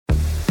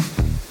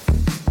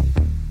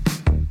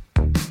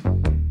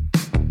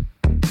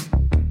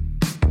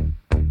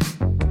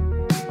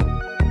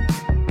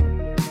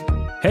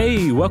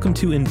Hey, welcome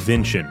to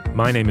Invention.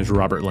 My name is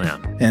Robert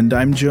Lamb. And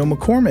I'm Joe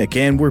McCormick,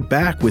 and we're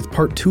back with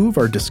part 2 of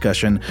our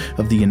discussion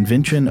of the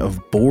invention of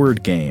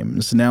board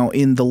games. Now,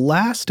 in the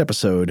last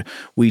episode,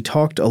 we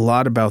talked a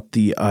lot about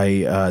the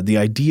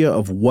idea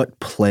of what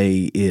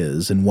play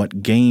is and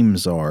what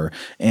games are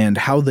and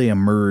how they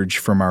emerge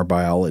from our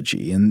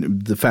biology.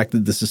 And the fact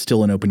that this is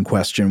still an open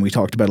question, we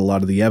talked about a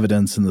lot of the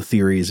evidence and the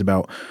theories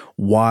about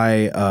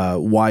why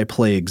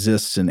play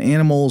exists in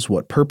animals,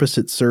 what purpose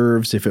it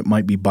serves, if it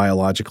might be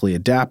biologically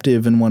adaptive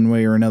in one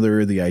way or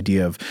another, the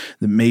idea of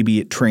that maybe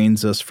it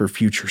trains us for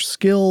future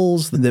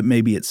skills, that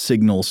maybe it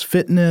signals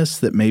fitness,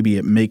 that maybe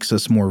it makes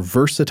us more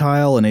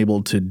versatile and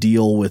able to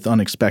deal with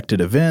unexpected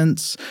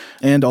events,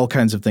 and all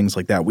kinds of things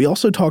like that. We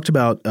also talked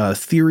about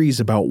theories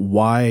about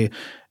why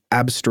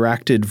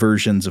abstracted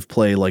versions of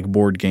play like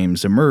board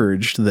games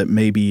emerged, that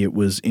maybe it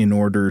was in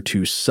order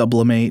to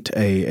sublimate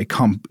a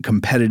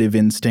competitive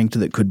instinct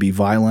that could be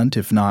violent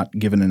if not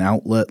given an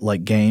outlet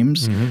like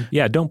games. Mm-hmm.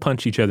 Yeah, don't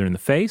punch each other in the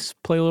face.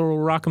 Play a little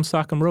rock'em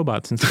sock'em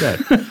robots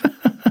instead.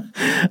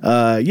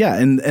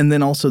 And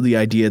then also the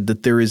idea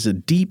that there is a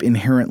deep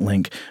inherent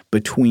link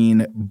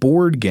between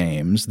board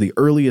games, the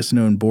earliest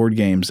known board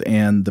games,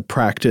 and the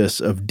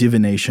practice of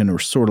divination or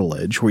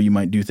sortilege, where you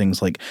might do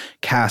things like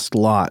cast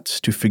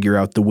lots to figure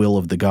out the will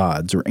of the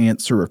gods or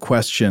answer a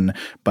question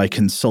by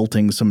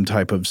consulting some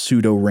type of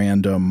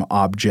pseudo-random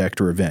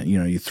object or event. You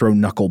know, you throw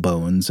knuckle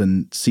bones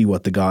and see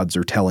what the gods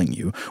are telling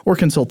you, or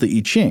consult the I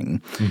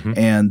Ching. Mm-hmm.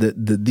 And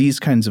that these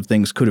kinds of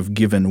things could have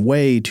given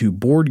way to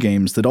board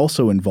games that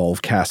also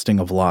involve casting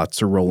of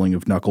lots or rolling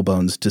of knuckle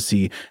bones to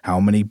see how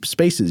many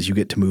spaces you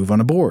get to move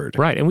on a board.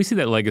 Right, and we see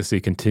that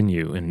legacy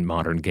continue in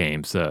modern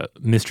games.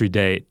 Mystery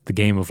Date, the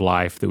Game of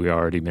Life that we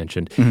already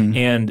mentioned. Mm-hmm.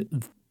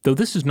 And though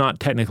this is not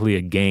technically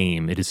a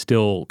game, it is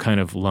still kind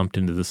of lumped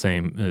into the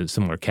same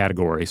similar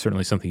category,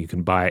 certainly something you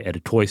can buy at a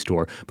toy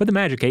store. But the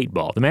Magic 8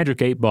 Ball. The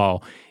Magic 8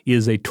 Ball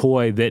is a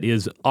toy that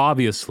is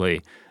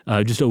obviously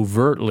just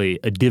overtly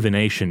a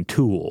divination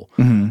tool,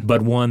 mm-hmm.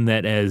 but one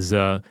that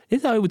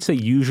I would say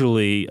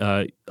usually,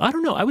 I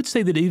don't know, I would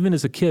say that even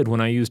as a kid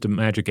when I used a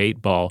Magic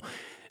 8 Ball,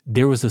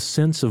 there was a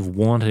sense of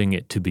wanting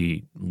it to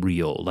be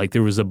real. Like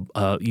there was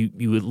you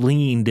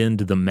leaned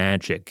into the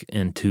magic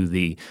and to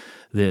the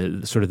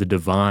sort of the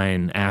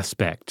divine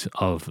aspect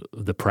of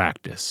the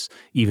practice,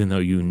 even though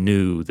you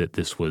knew that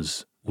this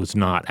was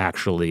not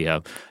actually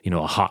a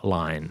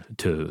hotline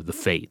to the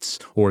fates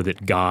or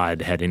that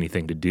God had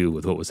anything to do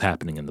with what was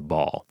happening in the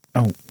ball.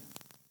 Oh,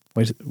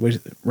 wait,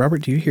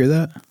 Robert, do you hear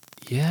that?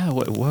 Yeah.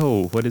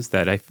 Whoa, what is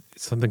that?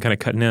 Something kind of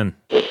cutting in.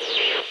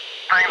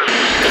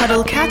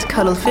 Cuddle cat,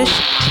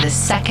 cuddlefish, to the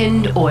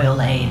second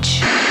oil age.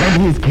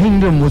 And his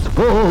kingdom was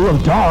full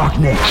of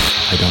darkness.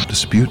 I don't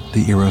dispute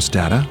the Eros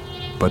data,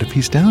 but if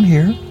he's down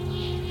here,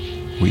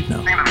 we'd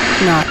know.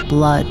 Not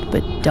blood,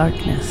 but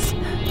darkness.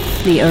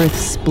 The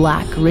earth's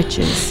black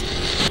riches.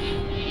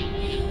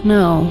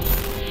 No.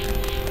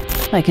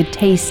 I could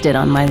taste it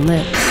on my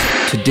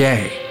lips.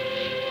 Today,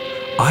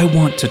 I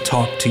want to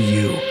talk to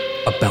you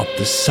about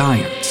the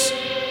science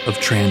of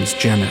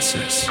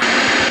transgenesis.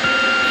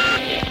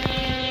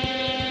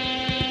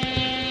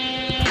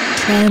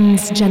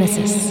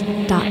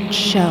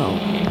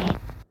 Transgenesis.show.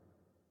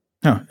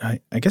 Oh, I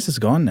guess it's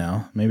gone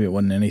now. Maybe it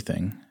wasn't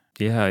anything.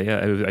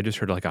 Yeah. I just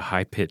heard like a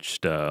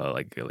high-pitched,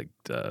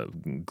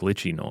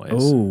 glitchy noise.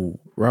 Oh,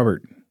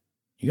 Robert,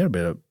 you got a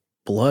bit of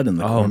blood in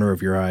the corner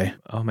of your eye.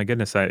 Oh my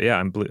goodness!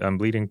 I'm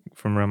bleeding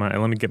from around my eye.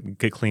 Let me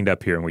get cleaned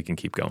up here, and we can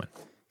keep going.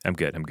 I'm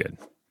good.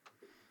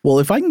 Well,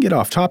 if I can get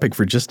off topic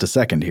for just a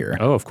second here.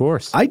 Oh, of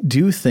course. I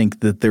do think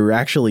that there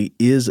actually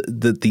is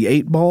that the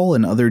 8 ball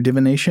and other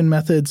divination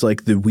methods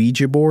like the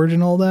Ouija board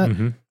and all that,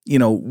 mm-hmm.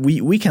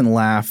 We can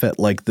laugh at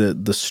like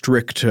the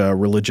strict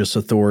religious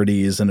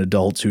authorities and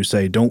adults who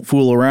say, don't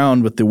fool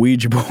around with the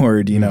Ouija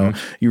board, mm-hmm.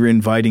 You're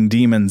inviting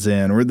demons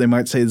in. Or they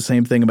might say the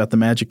same thing about the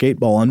Magic 8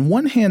 Ball. On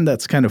one hand,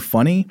 that's kind of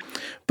funny.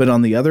 But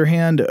on the other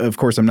hand, of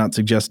course, I'm not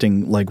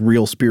suggesting like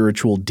real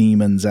spiritual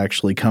demons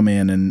actually come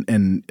in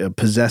and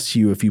possess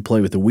you if you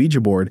play with a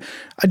Ouija board.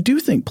 I do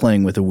think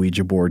playing with a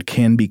Ouija board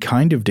can be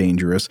kind of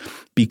dangerous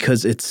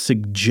because it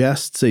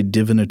suggests a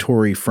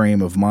divinatory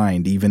frame of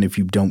mind, even if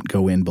you don't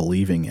go in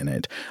believing in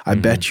it. I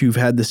mm-hmm. bet you've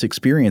had this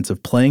experience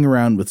of playing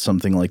around with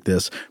something like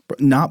this,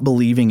 not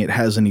believing it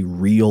has any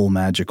real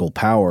magical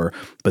power,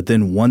 but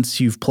then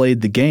once you've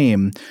played the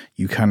game,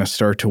 you kind of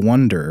start to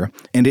wonder,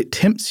 and it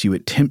tempts you.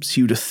 It tempts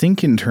you to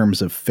think in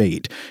terms of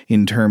fate,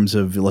 in terms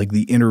of like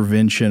the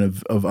intervention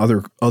of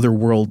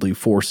otherworldly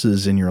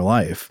forces in your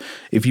life.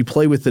 If you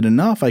play with it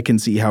enough, I can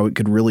see how it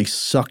could really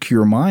suck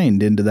your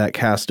mind into that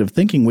cast of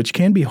thinking, which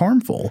can be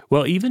harmful.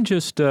 Well, even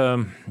just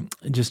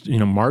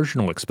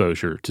marginal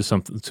exposure to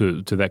something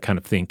to that kind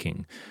of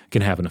thinking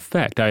can have an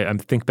effect. I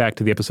think back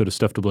to the episode of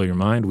Stuff to Blow Your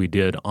Mind we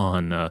did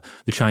on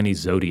the Chinese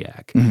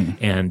zodiac,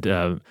 and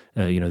the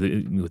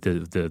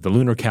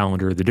lunar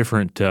calendar, the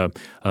different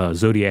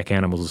zodiac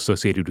animals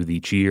associated with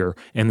each year,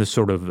 and the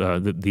sort of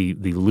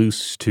the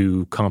loose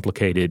to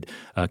complicated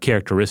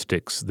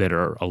characteristics that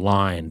are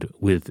aligned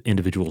with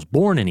individuals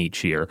born in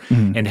each year,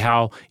 and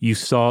how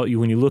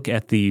when you look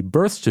at the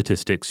birth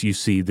statistics, you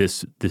see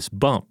this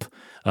bump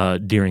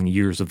during the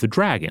years of the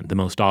dragon, the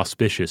most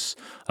auspicious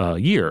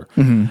year.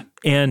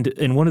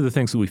 And one of the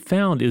things that we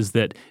found is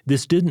that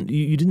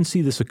you didn't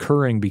see this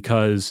occurring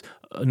because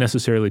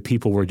necessarily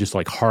people were just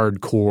like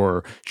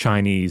hardcore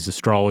Chinese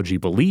astrology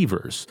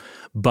believers,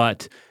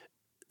 but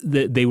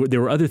there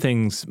were other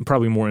things,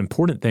 probably more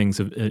important things,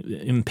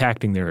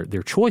 impacting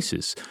their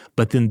choices.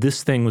 But then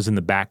this thing was in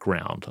the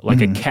background,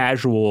 like a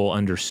casual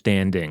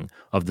understanding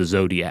of the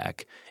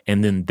zodiac,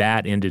 and then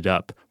that ended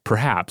up,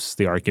 perhaps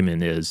the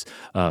argument is,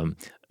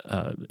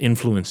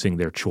 influencing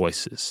their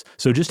choices.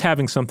 So just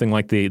having something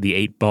like the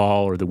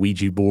 8-ball or the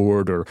Ouija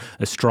board or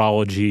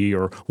astrology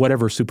or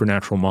whatever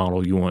supernatural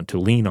model you want to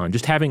lean on,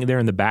 just having it there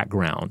in the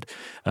background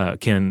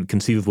can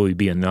conceivably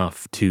be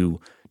enough to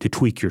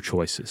tweak your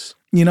choices.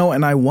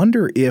 And I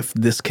wonder if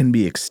this can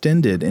be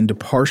extended into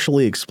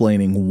partially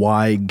explaining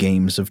why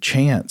games of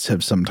chance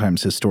have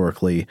sometimes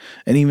historically,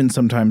 and even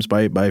sometimes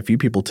by a few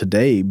people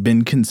today,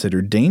 been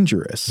considered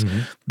dangerous.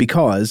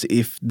 Because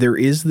if there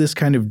is this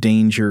kind of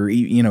danger,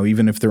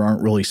 even if there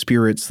aren't really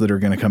spirits that are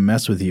going to come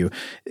mess with you,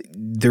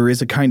 there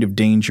is a kind of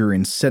danger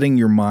in setting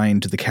your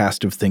mind to the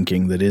cast of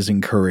thinking that is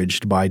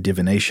encouraged by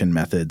divination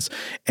methods,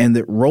 and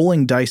that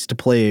rolling dice to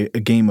play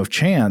a game of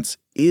chance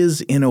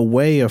is in a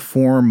way a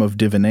form of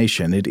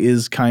divination. It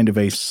is kind of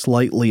a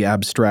slightly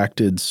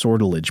abstracted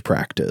sortilege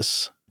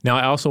practice. Now,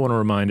 I also want to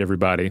remind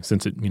everybody,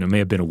 since it may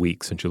have been a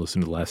week since you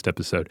listened to the last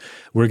episode,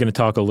 we're going to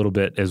talk a little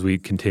bit as we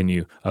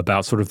continue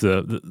about sort of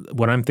the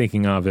what I'm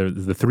thinking of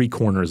the three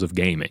corners of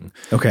gaming.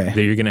 Okay.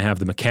 That you're going to have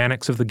the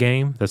mechanics of the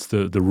game. That's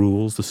the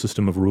rules, the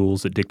system of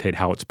rules that dictate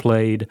how it's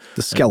played.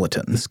 The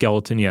skeleton. The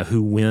skeleton,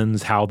 who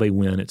wins, how they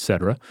win, et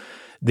cetera.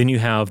 Then you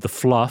have the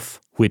fluff,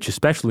 which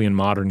especially in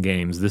modern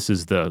games, this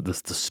is the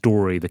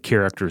story, the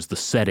characters, the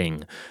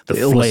setting, the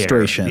flair.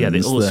 Illustrations. Yeah, the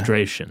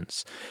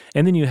illustrations.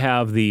 And then you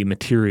have the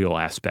material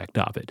aspect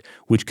of it,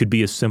 which could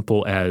be as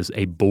simple as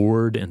a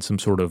board and some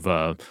sort of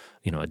a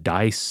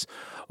dice,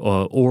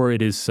 or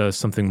it is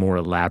something more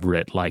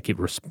elaborate, like it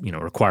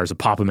requires a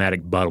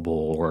Pop-O-Matic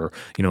bubble, or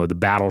the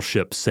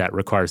Battleship set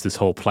requires this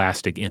whole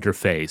plastic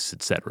interface,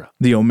 etc.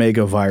 The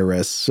Omega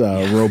Virus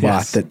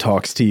robot that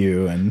talks to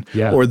you,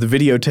 or the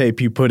videotape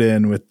you put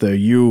in with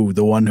the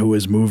one who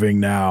is moving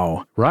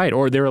now. Right,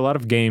 or there are a lot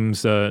of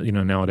games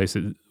nowadays,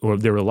 or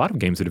there are a lot of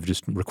games that have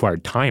just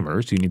required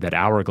timers. You need that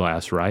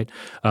hourglass, right?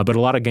 But a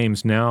lot of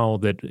games now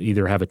that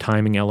either have a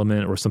timing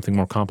element or something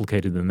more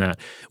complicated than that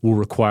will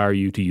require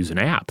you to use an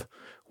app,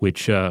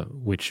 which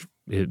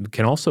it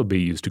can also be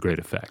used to great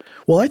effect.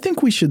 Well, I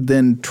think we should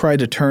then try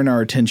to turn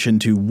our attention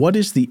to what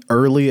is the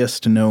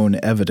earliest known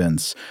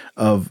evidence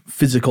of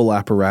physical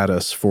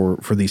apparatus for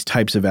these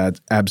types of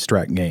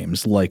abstract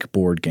games like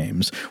board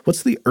games.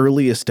 What's the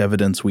earliest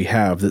evidence we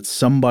have that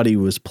somebody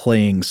was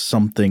playing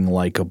something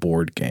like a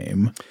board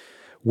game?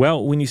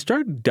 Well, when you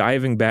start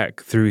diving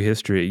back through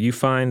history, you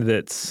find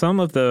that some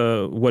of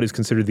what is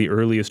considered the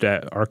earliest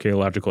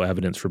archaeological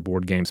evidence for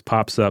board games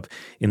pops up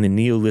in the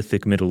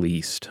Neolithic Middle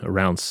East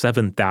around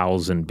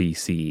 7000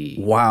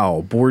 BCE.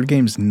 Wow, board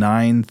games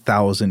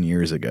 9,000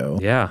 years ago.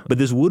 Yeah, but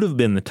this would have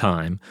been the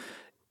time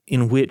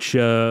in which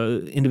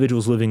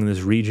individuals living in this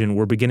region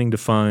were beginning to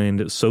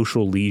find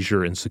social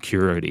leisure and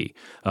security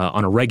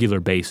on a regular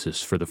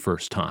basis for the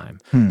first time.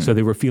 So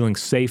they were feeling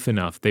safe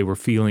enough, they were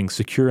feeling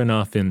secure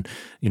enough in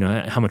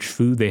how much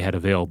food they had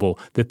available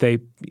that they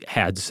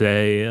had,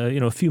 say,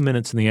 a few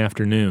minutes in the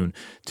afternoon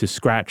to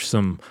scratch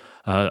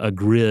a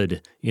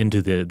grid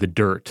into the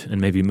dirt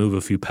and maybe move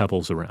a few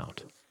pebbles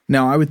around.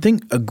 Now, I would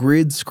think a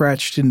grid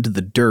scratched into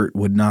the dirt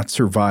would not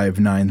survive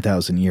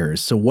 9,000 years.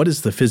 So what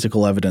is the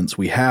physical evidence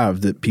we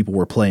have that people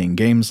were playing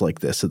games like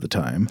this at the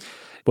time?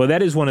 Well,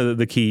 that is one of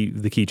the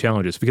key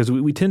challenges, because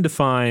we tend to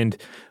find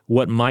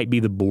what might be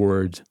the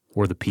board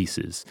or the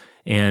pieces.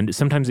 And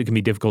sometimes it can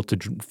be difficult to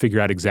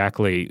figure out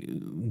exactly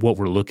what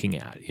we're looking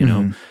at,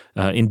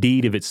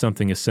 Indeed, if it's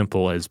something as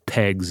simple as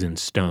pegs in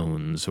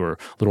stones or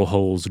little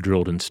holes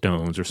drilled in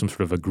stones or some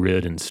sort of a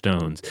grid in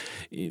stones,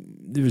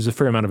 there's a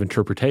fair amount of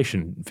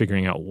interpretation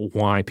figuring out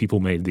why people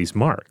made these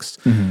marks.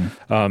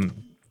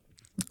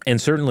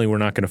 And certainly we're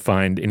not going to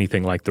find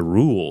anything like the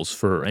rules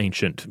for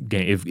ancient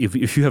game.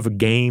 If you have a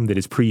game that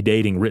is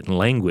predating written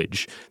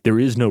language, there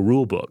is no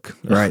rule book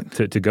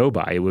to go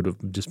by. It would have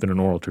just been an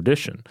oral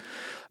tradition.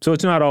 So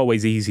it's not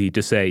always easy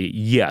to say,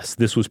 yes,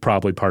 this was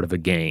probably part of a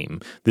game.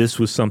 This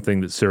was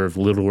something that served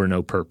little or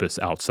no purpose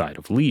outside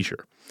of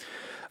leisure.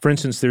 For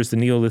instance, there's the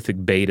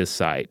Neolithic Beta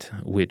site,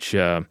 which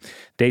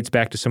dates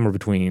back to somewhere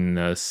between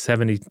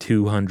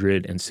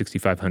 7,200 and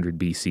 6,500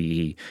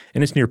 BCE,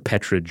 and it's near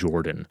Petra,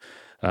 Jordan.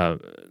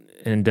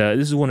 And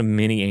this is one of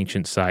many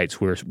ancient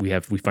sites where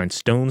we find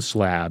stone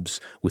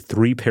slabs with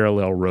 3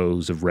 parallel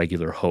rows of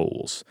regular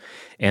holes.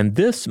 And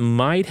this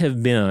might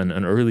have been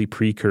an early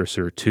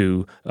precursor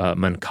to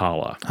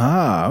Mancala.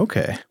 Ah,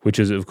 okay. Which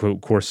is, of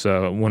course,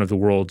 one of the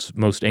world's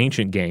most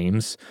ancient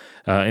games,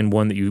 and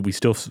one that we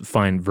still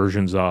find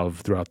versions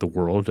of throughout the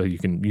world. You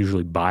can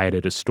usually buy it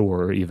at a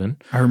store even.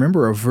 I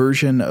remember a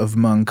version of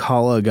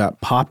Mancala got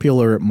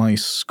popular at my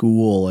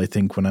school, I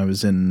think, when I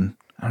was in,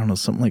 I don't know,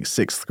 something like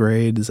 6th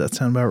grade. Does that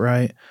sound about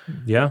right?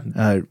 Yeah.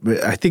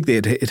 I think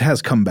it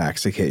has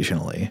comebacks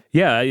occasionally.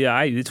 Yeah.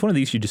 It's one of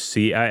these you just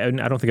see. I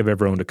don't think I've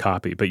ever owned a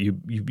copy, but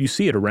you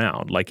see it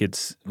around. Like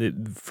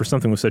for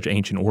something with such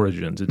ancient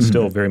origins, it's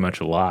still very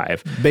much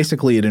alive.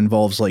 Basically, it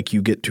involves like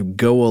you get to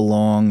go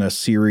along a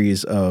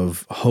series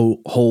of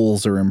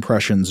holes or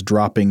impressions,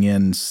 dropping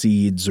in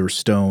seeds or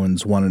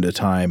stones one at a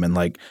time and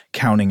like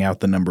counting out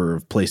the number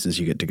of places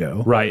you get to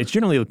go. Right. It's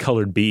generally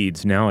colored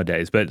beads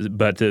nowadays, but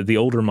the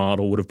older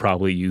model would have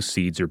probably used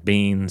seeds or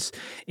beans.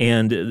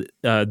 And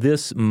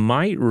this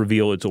might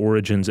reveal its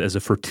origins as a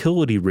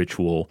fertility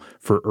ritual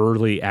for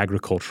early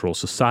agricultural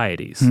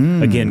societies.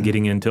 Again,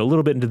 getting into a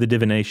little bit into the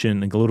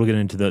divination and a little bit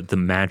into the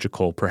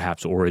magical,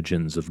 perhaps,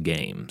 origins of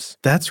games.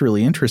 That's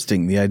really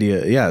interesting. The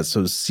idea, yeah,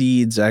 so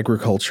seeds,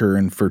 agriculture,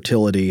 and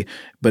fertility,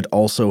 but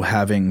also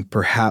having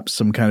perhaps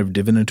some kind of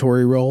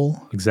divinatory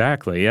role.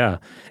 Exactly, yeah.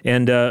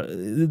 And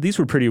these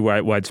were pretty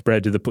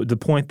widespread to the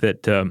point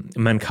that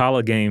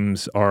Mancala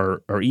games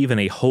are even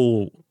a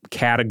whole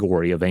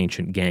category of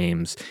ancient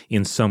games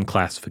in some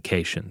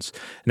classifications.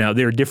 Now,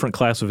 there are different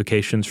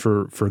classifications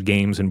for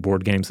games and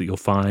board games that you'll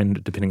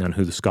find depending on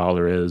who the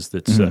scholar is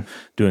that's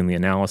doing the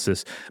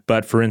analysis.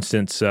 But for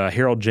instance,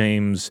 Harold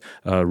James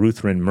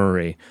Ruthven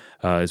Murray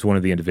is one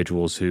of the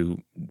individuals who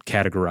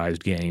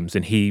categorized games,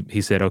 and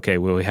he said, okay,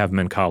 well, we have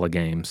Mancala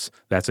games.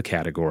 That's a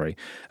category.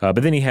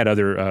 But then he had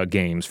other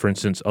games, for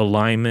instance,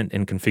 alignment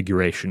and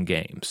configuration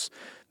games.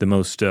 The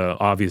most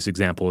obvious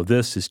example of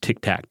this is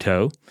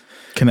tic-tac-toe.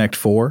 Connect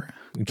Four,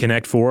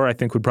 I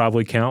think, would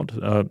probably count.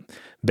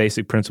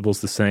 Basic principles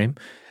the same.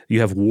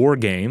 You have war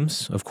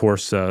games. Of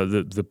course,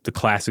 the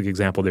classic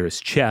example there is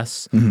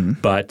chess,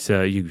 but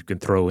you can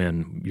throw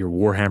in your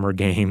Warhammer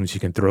games. You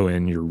can throw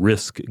in your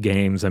Risk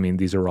games. I mean,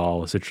 these are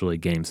all essentially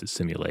games that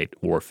simulate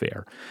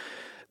warfare.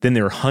 Then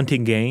there are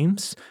hunting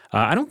games.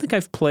 I don't think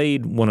I've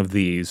played one of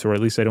these, or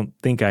at least I don't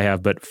think I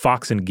have, but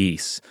Fox and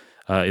Geese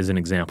is an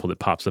example that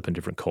pops up in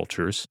different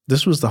cultures.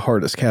 This was the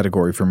hardest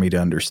category for me to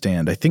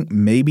understand. I think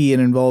maybe it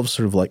involves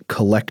sort of like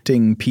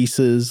collecting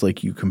pieces,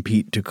 like you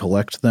compete to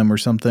collect them or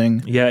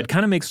something. Yeah, it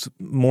kind of makes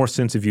more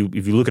sense if you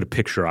look at a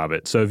picture of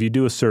it. So if you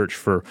do a search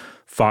for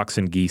Fox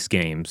and Geese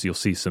games, you'll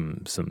see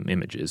some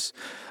images.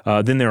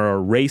 Then there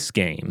are race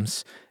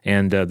games,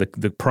 and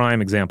the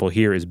prime example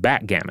here is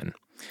backgammon.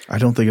 I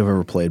don't think I've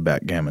ever played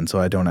backgammon, so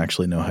I don't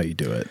actually know how you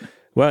do it.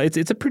 Well,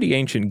 it's a pretty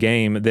ancient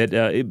game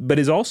that, but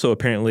is also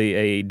apparently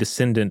a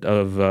descendant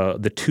of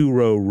the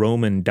 2-row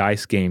Roman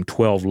dice game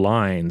 12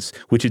 Lines,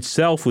 which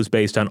itself was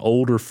based on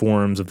older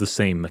forms of the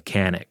same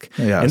mechanic.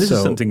 Yeah, and this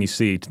is something you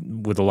see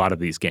with a lot of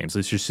these games.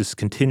 It's just this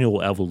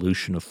continual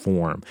evolution of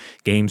form.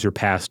 Games are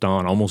passed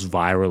on almost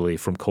virally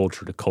from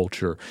culture to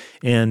culture,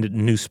 and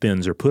new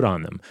spins are put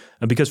on them.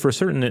 Because to a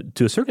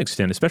certain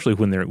extent, especially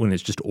when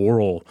it's just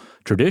oral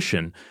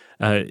tradition,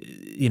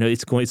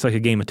 it's like a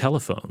game of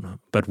telephone,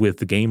 but with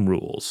the game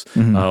rules,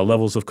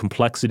 levels of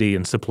complexity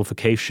and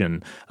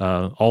simplification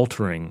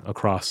altering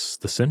across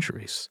the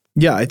centuries.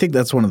 Yeah, I think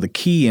that's one of the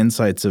key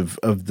insights of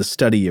the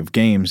study of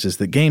games is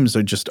that games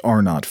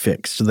are not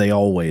fixed. They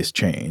always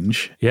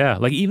change. Yeah,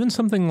 like even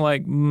something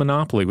like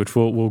Monopoly, which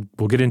we'll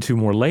get into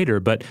more later,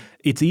 but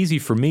it's easy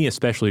for me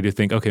especially to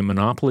think, okay,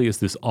 Monopoly is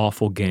this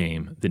awful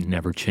game that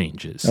never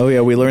changes. Oh,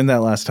 yeah, we learned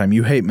that last time.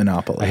 You hate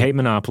Monopoly. I hate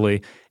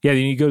Monopoly. Yeah,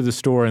 then you go to the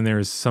store and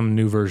there's some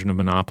new version of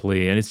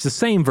Monopoly, and it's the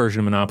same version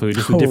of Monopoly,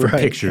 just with different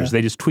pictures. Yeah.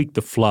 They just tweak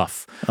the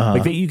fluff.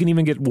 Like you can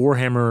even get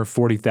Warhammer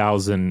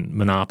 40,000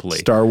 Monopoly.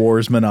 Star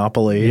Wars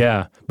Monopoly.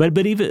 Yeah, but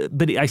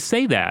I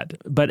say that,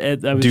 but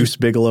Deuce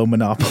Bigelow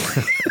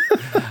Monopoly.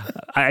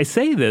 I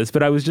say this,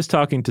 but I was just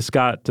talking to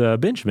Scott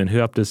Benjamin, who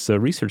helped us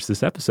research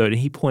this episode,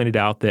 and he pointed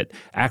out that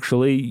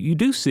actually you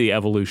do see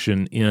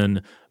evolution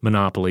in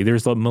Monopoly.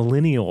 There's a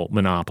millennial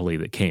Monopoly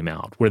that came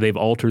out where they've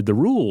altered the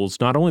rules,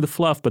 not only the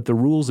fluff, but the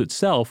rules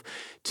itself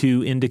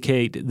to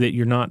indicate that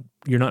you're not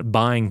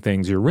buying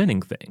things, you're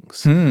renting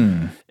things.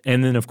 And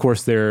then, of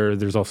course,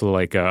 there's also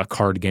like a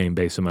card game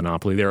based on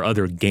Monopoly. There are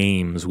other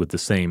games with the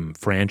same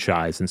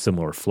franchise and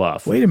similar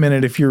fluff. Wait a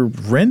minute. If you're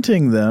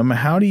renting them,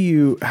 what do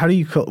you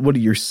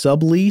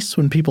sublease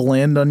when people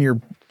land on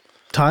your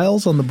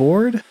tiles on the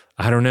board?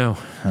 I don't know.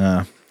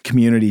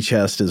 Community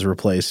chest is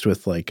replaced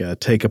with like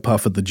take a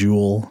puff of the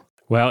jewel.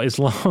 Well, as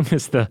long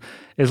as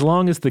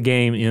the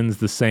game ends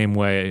the same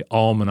way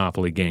all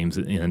Monopoly games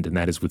end, and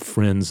that is with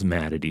friends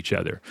mad at each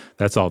other.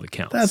 That's all that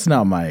counts. That's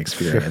not my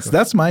experience.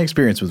 That's my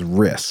experience with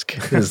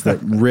Risk, is that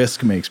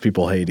Risk makes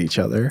people hate each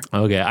other.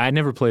 Okay, I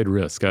never played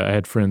Risk. I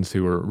had friends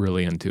who were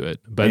really into it.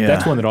 But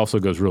that's one that also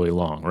goes really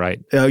long,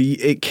 right?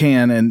 It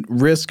can, and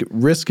Risk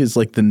is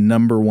like the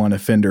number one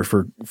offender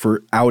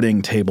for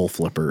outing table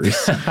flippers,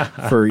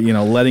 for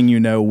letting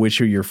you know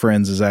which of your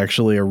friends is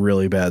actually a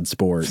really bad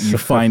sport. You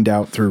find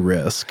out through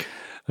Risk.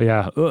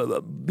 Yeah.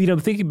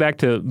 Thinking back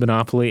to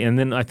Monopoly, and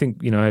then I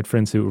think, I had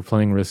friends who were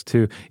playing Risk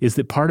too, is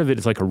that part of it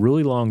is like a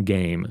really long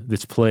game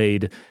that's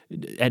played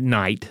at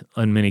night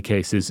in many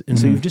cases. And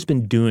so you've just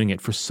been doing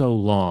it for so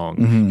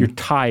long. You're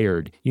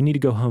tired. You need to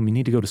go home. You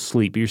need to go to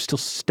sleep. But you're still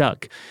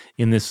stuck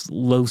in this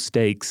low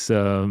stakes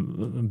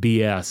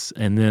BS.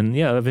 And then,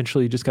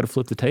 eventually you just got to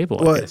flip the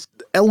table, I guess.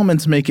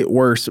 Elements make it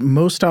worse.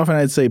 Most often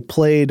I'd say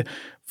played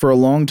for a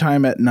long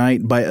time at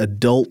night by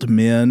adult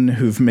men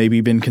who've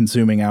maybe been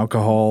consuming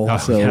alcohol.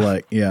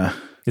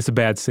 It's a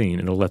bad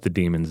scene. It'll let the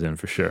demons in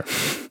for sure.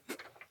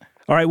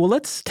 All right, well,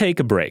 let's take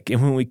a break.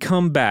 And when we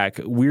come back,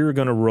 we're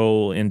going to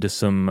roll into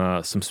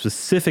some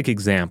specific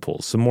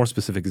examples, some more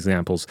specific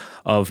examples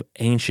of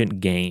ancient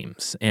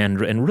games.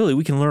 And really,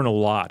 we can learn a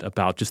lot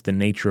about just the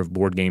nature of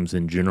board games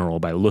in general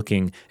by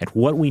looking at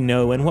what we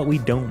know and what we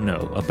don't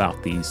know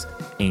about these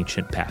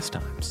ancient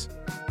pastimes.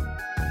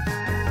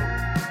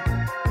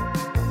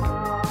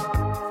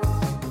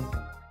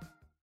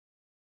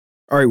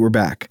 All right, we're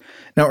back.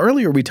 Now,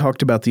 earlier we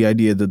talked about the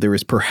idea that there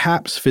is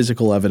perhaps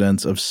physical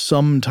evidence of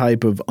some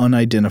type of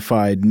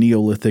unidentified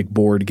Neolithic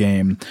board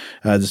game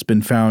that's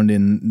been found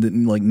in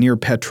near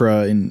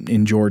Petra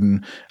in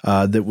Jordan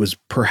that was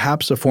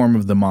perhaps a form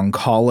of the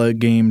Mancala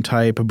game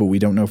type, but we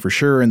don't know for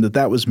sure, and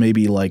that was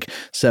maybe like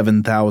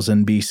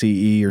 7,000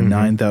 BCE or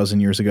 9,000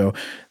 years ago.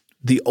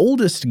 The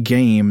oldest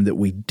game that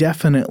we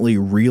definitely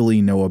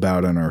really know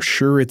about and are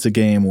sure it's a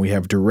game we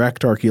have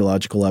direct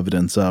archaeological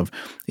evidence of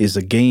is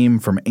a game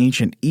from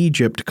ancient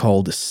Egypt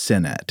called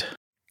Senet.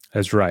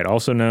 That's right.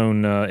 Also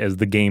known as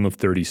the game of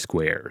 30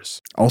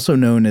 squares. Also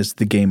known as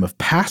the game of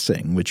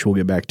passing, which we'll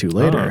get back to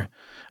later.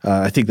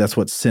 I think that's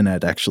what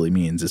Senet actually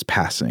means, is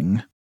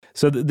passing.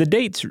 So the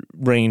dates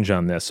range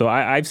on this. So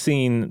I've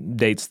seen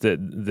dates that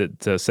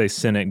say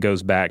Senet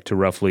goes back to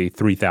roughly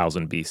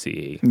 3000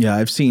 BCE. Yeah,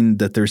 I've seen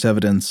that there's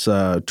evidence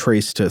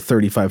traced to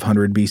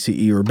 3500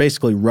 BCE, or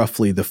basically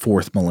roughly the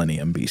 4th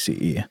millennium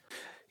BCE.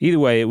 Either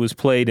way, it was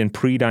played in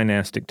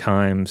pre-dynastic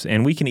times,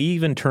 and we can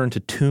even turn to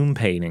tomb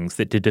paintings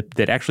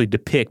that actually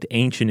depict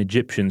ancient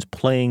Egyptians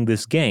playing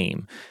this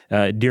game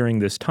during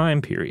this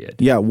time period.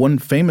 Yeah, one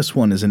famous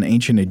one is an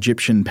ancient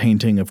Egyptian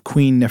painting of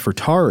Queen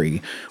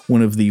Nefertari,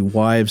 one of the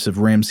wives of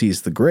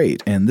Ramses the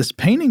Great. And this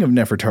painting of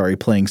Nefertari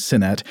playing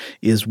Senet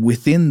is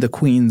within the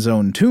queen's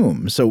own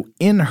tomb. So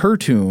in her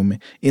tomb,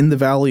 in the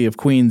Valley of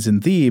Queens in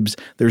Thebes,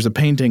 there's a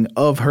painting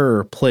of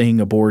her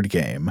playing a board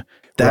game.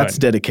 That's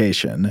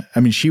dedication. I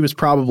mean, she was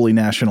probably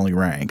nationally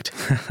ranked.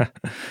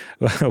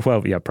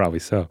 Well, yeah, probably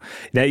so.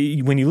 Now,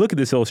 when you look at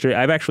this illustration,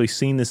 I've actually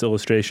seen this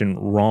illustration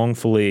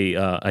wrongfully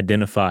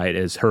identified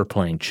as her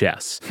playing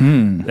chess.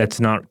 That's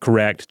not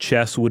correct.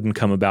 Chess wouldn't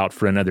come about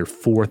for another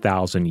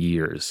 4,000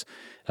 years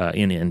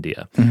in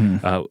India.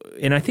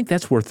 And I think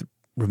that's worth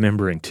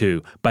remembering,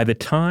 too. By the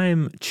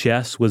time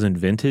chess was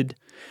invented,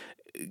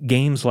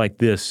 games like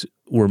this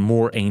were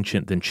more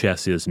ancient than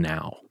chess is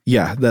now.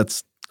 Yeah,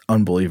 that's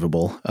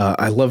unbelievable.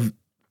 I love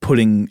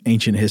putting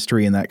ancient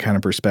history in that kind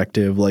of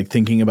perspective, like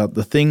thinking about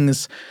the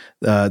things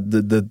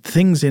the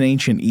things in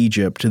ancient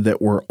Egypt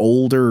that were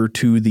older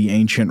to the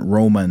ancient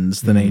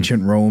Romans than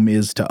ancient Rome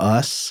is to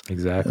us.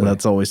 Exactly.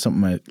 That's always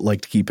something I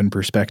like to keep in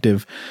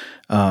perspective.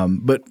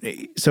 But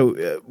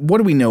what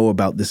do we know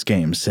about this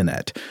game,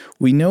 Senet?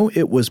 We know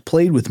it was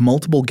played with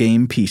multiple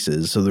game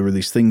pieces. So there were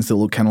these things that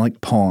look kind of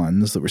like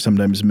pawns that were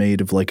sometimes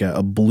made of like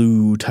a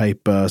blue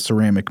type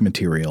ceramic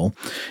material.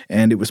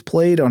 And it was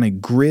played on a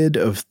grid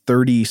of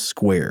 30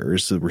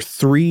 squares. There were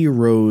 3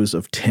 rows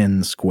of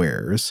 10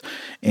 squares.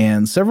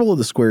 And several of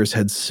the squares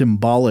had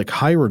symbolic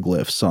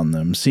hieroglyphs on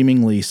them,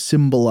 seemingly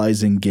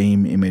symbolizing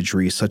game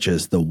imagery such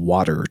as the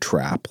water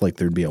trap, like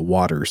there'd be a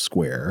water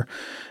square.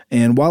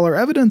 And while our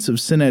evidence of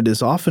Senet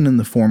is often in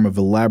the form of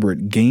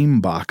elaborate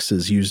game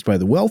boxes used by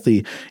the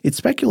wealthy, it's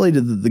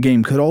speculated that the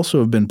game could also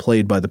have been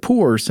played by the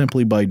poor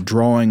simply by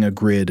drawing a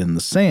grid in the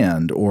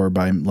sand or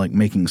by like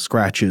making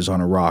scratches on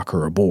a rock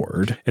or a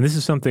board. And this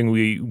is something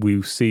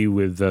we see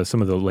with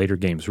some of the later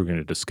games we're going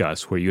to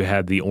discuss, where you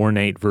had the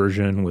ornate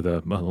version with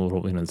a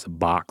little, it's a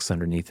box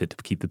underneath it to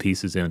keep the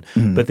pieces in.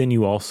 Mm-hmm. But then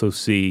you also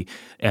see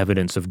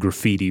evidence of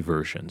graffiti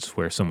versions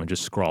where someone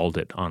just scrawled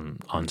it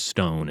on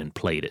stone and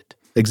played it.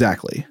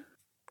 Exactly.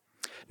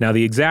 Now,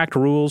 the exact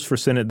rules for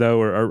Senet, though,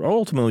 are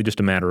ultimately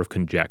just a matter of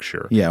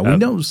conjecture. Yeah, we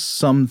know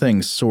some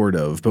things sort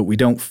of, but we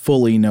don't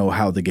fully know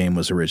how the game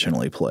was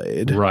originally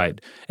played.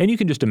 Right. And you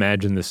can just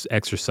imagine this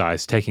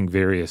exercise taking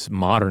various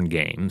modern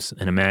games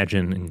and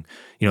imagine,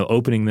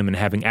 opening them and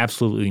having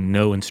absolutely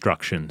no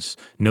instructions,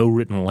 no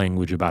written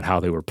language about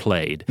how they were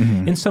played.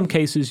 Mm-hmm. In some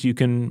cases, you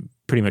can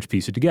pretty much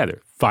piece it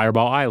together.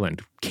 Fireball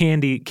Island,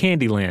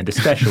 Candyland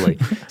especially,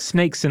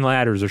 Snakes and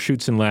Ladders or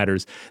Chutes and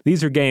Ladders.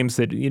 These are games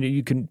that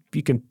you can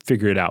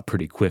figure it out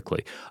pretty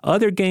quickly.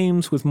 Other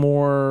games with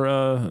more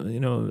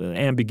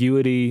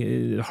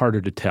ambiguity,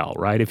 harder to tell,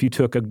 right? If you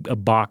took a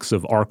box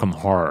of Arkham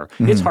Horror,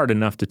 it's hard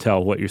enough to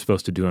tell what you're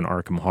supposed to do in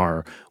Arkham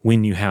Horror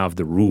when you have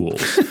the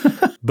rules.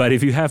 But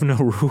if you have no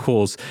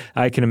rules,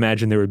 I can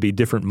imagine there would be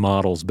different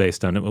models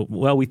based on it.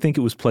 Well, we think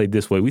it was played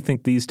this way. We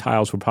think these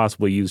tiles were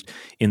possibly used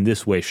in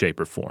this way, shape,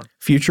 or form.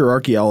 Future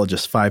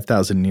archaeologists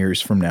 5,000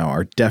 years from now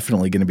are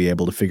definitely going to be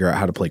able to figure out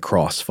how to play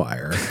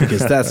Crossfire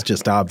because that's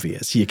just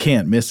obvious. You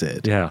can't miss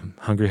it. Yeah.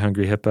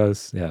 Hungry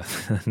Hippos. Yeah,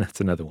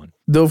 that's another one.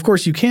 Though, of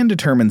course, you can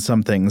determine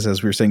some things,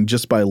 as we were saying,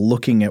 just by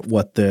looking at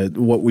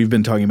what we've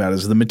been talking about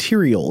as the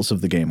materials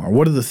of the game are.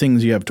 What are the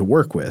things you have to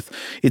work with?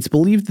 It's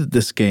believed that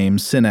this game,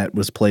 Sinet,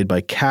 was played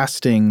by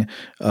casting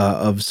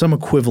of some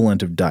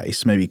equivalent of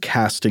dice, maybe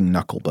casting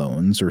knuckle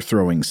bones or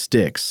throwing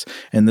sticks,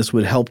 and this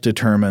would help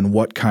determine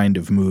what kind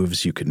of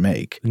moves you could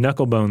make.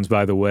 Knuckle bones,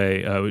 by the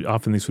way,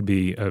 often these would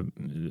be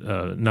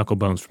knuckle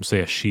bones from,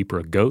 say, a sheep or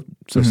a goat,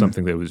 so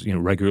something that was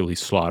regularly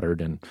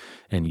slaughtered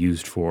and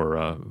used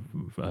for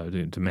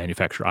to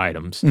manufacture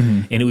items.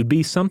 And it would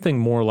be something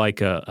more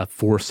like a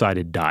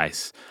four-sided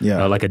dice,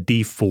 like a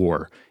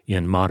D4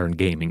 in modern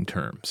gaming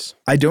terms.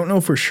 I don't know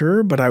for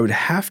sure, but I would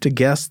have to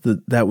guess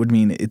that would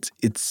mean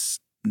it's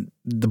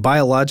the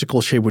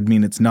biological shape would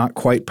mean it's not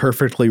quite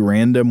perfectly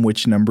random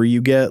which number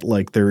you get.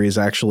 Like there is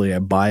actually a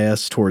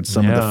bias towards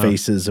some of the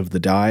faces of the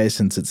die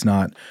since it's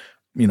not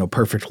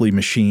perfectly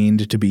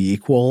machined to be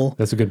equal.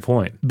 That's a good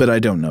point. But I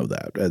don't know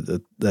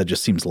that. That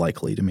just seems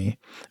likely to me.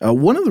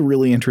 One of the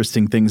really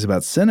interesting things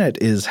about Sinet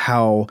is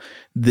how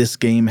this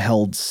game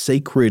held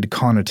sacred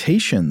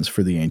connotations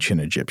for the ancient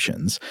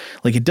Egyptians.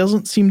 Like it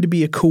doesn't seem to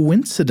be a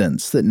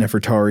coincidence that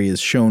Nefertari is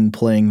shown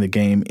playing the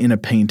game in a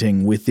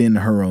painting within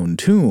her own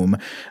tomb.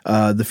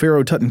 The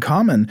pharaoh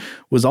Tutankhamun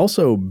was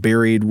also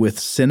buried with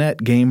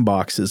Sinet game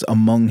boxes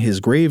among his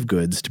grave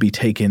goods to be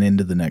taken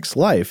into the next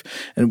life.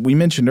 And we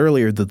mentioned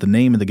earlier that the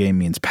name of the game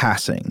means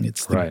passing.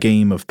 It's the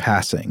game of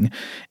passing.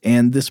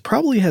 And this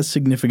probably has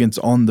significance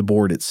on the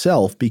board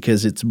itself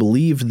because it's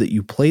believed that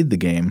you played the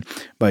game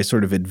by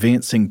sort of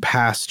advancing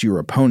past your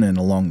opponent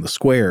along the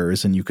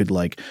squares, and you could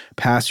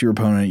pass your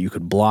opponent, you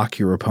could block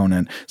your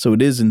opponent. So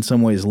it is in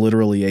some ways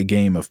literally a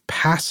game of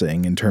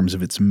passing in terms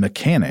of its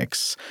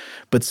mechanics.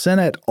 But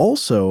Sinet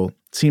also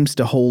seems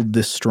to hold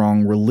this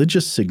strong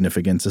religious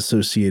significance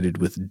associated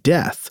with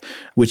death,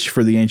 which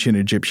for the ancient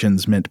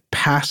Egyptians meant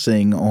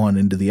passing on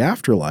into the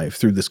afterlife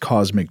through this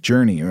cosmic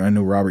journey. I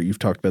know, Robert, you've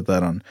talked about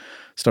that on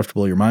Stuff to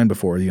Blow Your Mind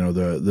before,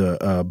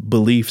 the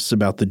beliefs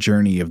about the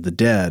journey of the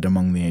dead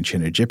among the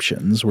ancient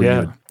Egyptians,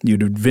 where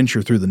you'd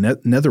adventure through the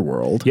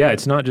netherworld. Yeah,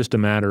 it's not just a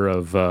matter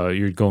of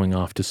you're going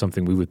off to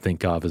something we would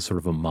think of as sort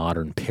of a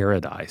modern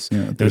paradise.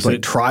 Yeah, there's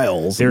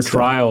trials. There are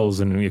trials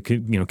and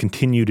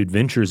continued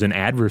adventures and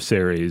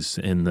adversaries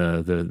in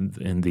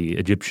the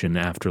Egyptian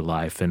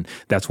afterlife, and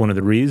that's one of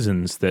the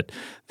reasons that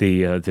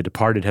the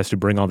departed has to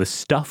bring all this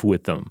stuff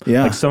with them.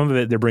 Yeah. Like some of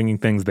it, they're bringing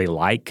things they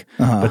like,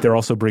 but they're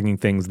also bringing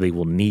things they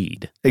will need.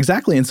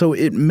 Exactly. And so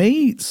it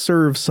may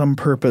serve some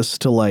purpose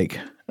to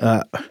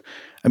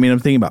I'm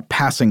thinking about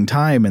passing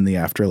time in the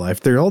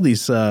afterlife. There are all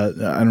these I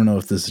don't know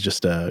if this is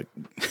just a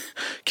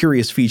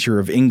curious feature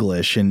of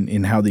English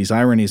in how these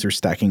ironies are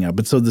stacking up.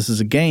 But so this is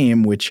a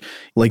game which,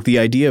 like the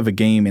idea of a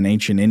game in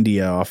ancient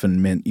India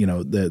often meant,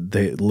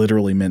 they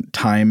literally meant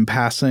time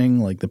passing,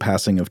 like the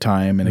passing of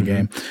time in a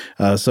game.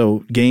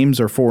 So games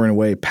are far and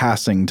away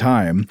passing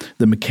time.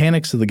 The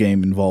mechanics of the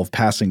game involve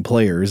passing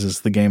players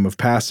as the game of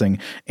passing,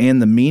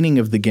 and the meaning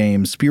of the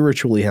game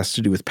spiritually has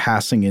to do with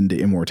passing into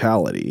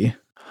immortality.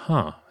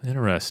 Huh,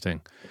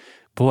 interesting.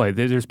 Boy,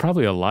 there's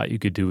probably a lot you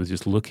could do with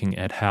just looking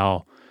at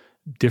how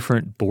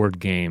different board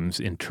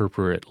games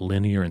interpret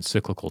linear and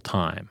cyclical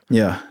time.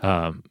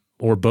 Yeah.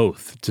 Or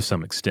both to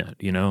some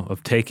extent,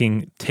 of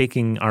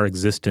taking our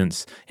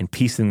existence and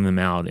piecing them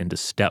out into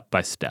step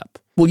by step.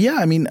 Well,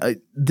 yeah,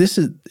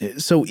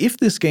 so if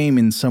this game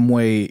in some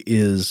way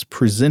is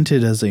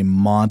presented as a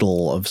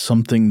model of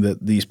something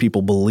that these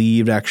people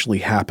believed actually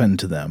happened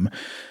to them,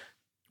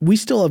 we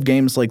still have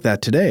games like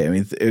that today.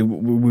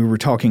 We were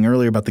talking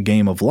earlier about the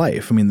game of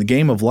life. The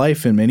game of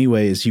life in many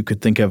ways you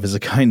could think of as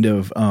a kind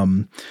of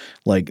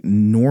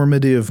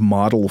normative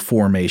model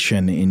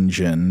formation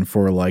engine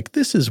for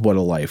this is what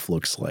a life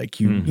looks like.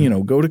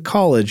 You go to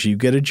college, you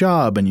get a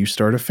job, and you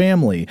start a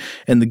family.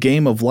 And the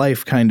game of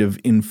life kind of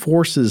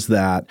enforces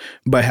that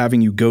by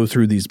having you go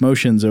through these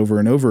motions over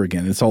and over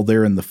again. It's all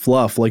there in the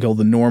fluff, like all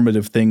the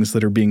normative things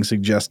that are being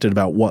suggested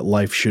about what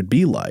life should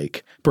be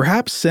like.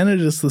 Perhaps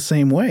Sinet is the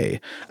same way.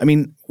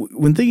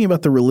 when thinking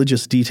about the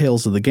religious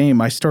details of the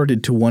game, I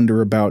started to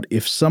wonder about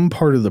if some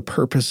part of the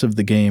purpose of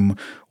the game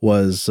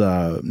was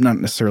not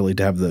necessarily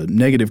to have the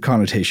negative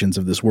connotations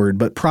of this word,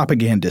 but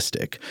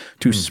propagandistic,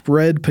 to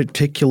spread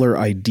particular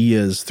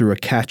ideas through a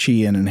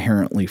catchy and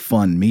inherently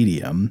fun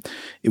medium.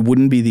 It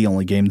wouldn't be the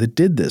only game that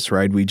did this,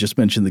 right? We just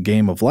mentioned the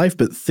Game of Life,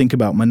 but think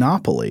about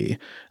Monopoly.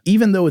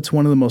 Even though it's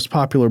one of the most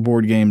popular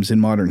board games in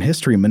modern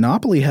history,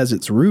 Monopoly has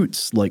its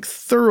roots like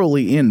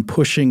thoroughly in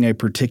pushing a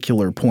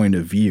particular point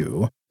of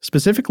view.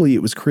 Specifically,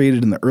 it was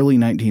created in the early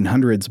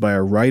 1900s by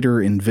a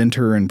writer,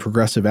 inventor, and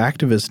progressive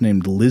activist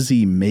named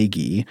Lizzie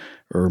Magie,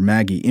 or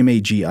Maggie,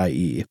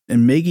 M-A-G-I-E.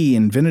 And Magie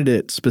invented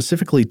it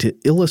specifically to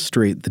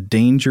illustrate the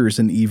dangers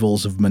and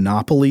evils of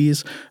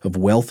monopolies, of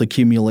wealth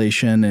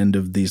accumulation, and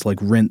of these like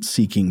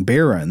rent-seeking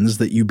barons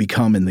that you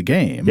become in the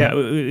game. Yeah,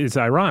 it's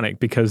ironic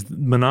because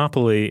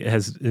Monopoly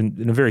has,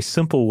 in a very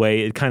simple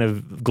way, it kind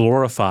of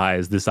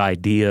glorifies this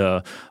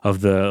idea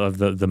of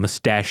the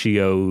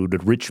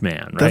mustachioed rich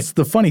man, right? That's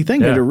the funny thing.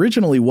 Yeah. It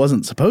originally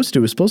wasn't supposed to.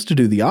 It was supposed to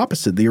do the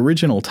opposite. The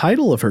original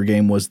title of her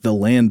game was The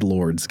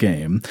Landlord's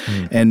Game.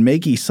 And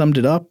Maggie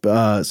summed up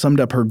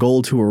her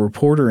goal to a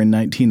reporter in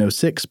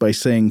 1906 by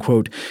saying,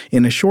 quote,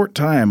 "In a short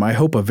time, I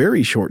hope a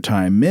very short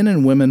time, men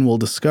and women will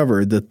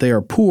discover that they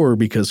are poor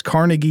because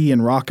Carnegie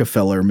and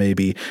Rockefeller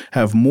maybe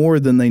have more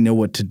than they know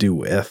what to do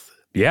with."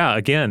 Yeah,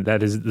 again,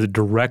 that is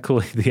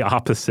directly the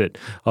opposite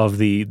of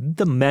the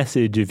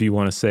message, if you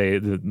want to say,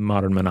 that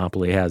modern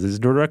Monopoly has. It's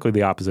directly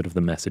the opposite of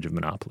the message of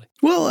Monopoly.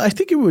 Well, I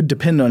think it would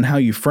depend on how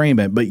you frame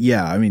it. But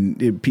yeah, I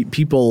mean,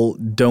 people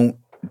don't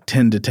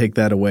tend to take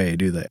that away,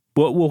 do they?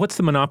 Well, what's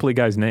the Monopoly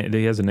guy's name?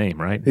 He has a name,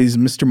 right? He's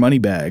Mr.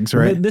 Moneybags,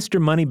 right? Mr.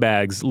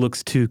 Moneybags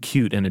looks too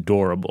cute and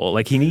adorable.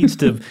 Like he needs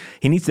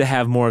to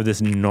have more of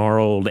this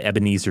gnarled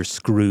Ebenezer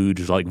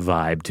Scrooge like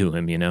vibe to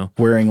him, you know?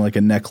 Wearing like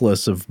a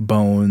necklace of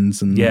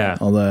bones and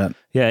all that.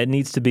 Yeah, it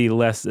needs to be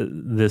less it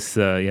needs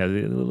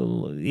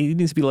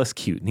to be less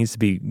cute. It needs to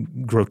be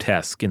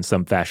grotesque in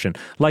some fashion,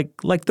 like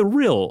the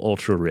real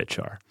ultra rich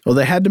are. Well,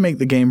 they had to make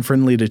the game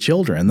friendly to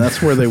children.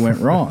 That's where they went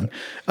wrong.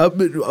 But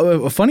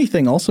a funny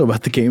thing also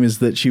about the game is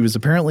that she was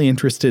apparently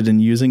interested in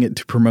using it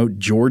to promote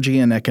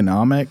Georgian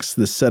economics,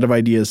 this set of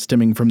ideas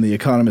stemming from the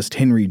economist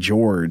Henry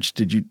George.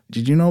 Did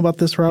you know about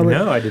this, Robert?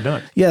 No, I did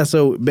not. Yeah,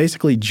 so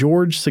basically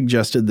George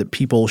suggested that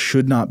people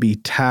should not be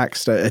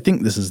taxed. I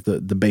think this is the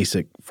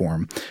basic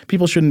form.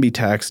 People shouldn't be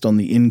taxed on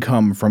the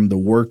income from the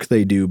work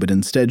they do, but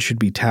instead should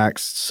be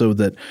taxed so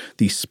that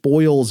the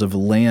spoils of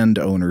land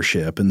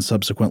ownership and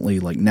subsequently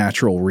like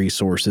natural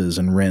resources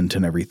and rent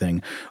and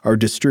everything are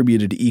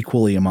distributed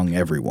equally among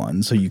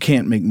everyone. So you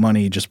can't make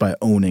money just by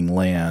owning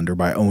land or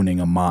by owning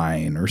a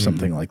mine or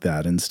something like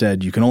that.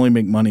 Instead, you can only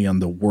make money on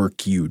the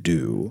work you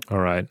do. All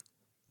right.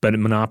 But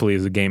Monopoly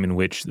is a game in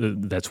which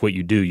that's what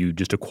you do. You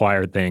just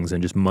acquire things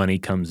and just money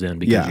comes in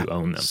because you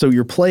own them. So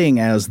you're playing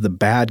as the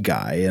bad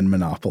guy in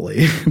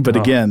Monopoly. But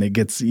again, it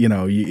gets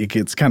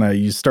kind of,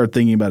 you start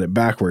thinking about it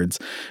backwards.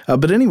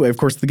 But anyway, of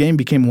course, the game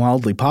became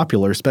wildly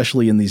popular,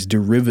 especially in these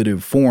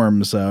derivative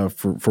forms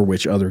for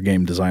which other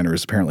game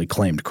designers apparently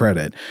claimed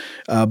credit.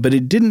 But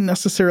it didn't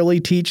necessarily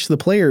teach the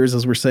players,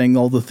 as we're saying,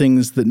 all the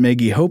things that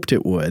Maggie hoped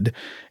it would.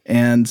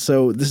 And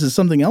so this is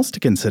something else to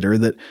consider,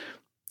 that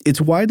it's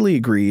widely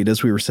agreed,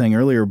 as we were saying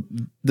earlier,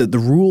 that the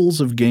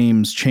rules of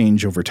games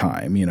change over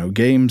time. You know,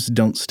 games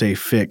don't stay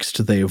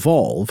fixed, they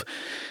evolve.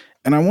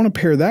 And I want to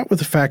pair that with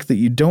the fact that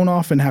you don't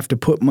often have to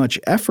put much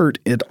effort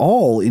at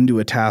all into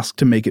a task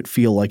to make it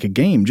feel like a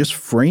game. Just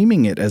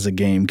framing it as a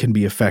game can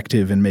be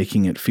effective in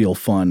making it feel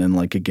fun and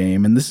like a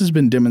game. And this has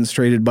been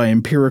demonstrated by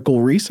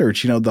empirical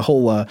research. You know, the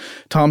whole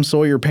Tom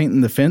Sawyer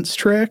painting the fence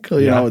trick.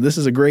 You know, this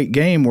is a great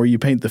game where you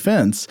paint the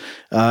fence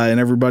and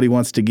everybody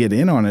wants to get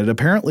in on it.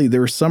 Apparently,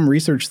 there's some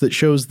research that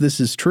shows this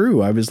is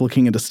true. I was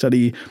looking at a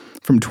study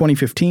from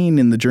 2015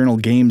 in the journal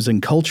Games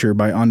and Culture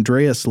by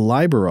Andreas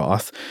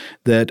Leiberoth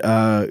that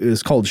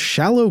is called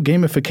Shallow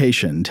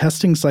Gamification,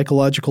 Testing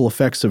Psychological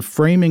Effects of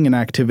Framing an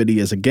Activity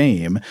as a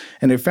Game.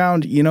 And it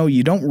found,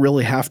 you don't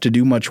really have to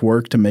do much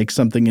work to make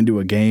something into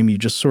a game. You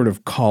just sort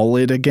of call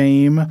it a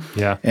game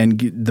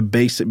and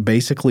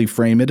basically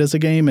frame it as a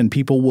game, and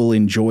people will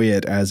enjoy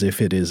it as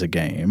if it is a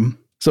game.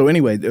 So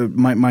anyway,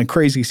 my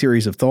crazy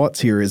series of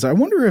thoughts here is I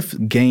wonder if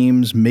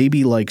games,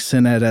 maybe like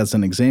Sinet as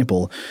an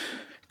example,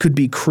 could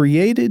be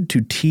created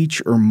to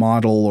teach or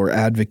model or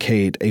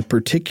advocate a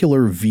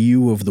particular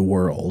view of the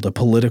world, a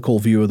political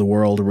view of the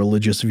world, a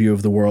religious view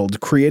of the world,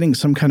 creating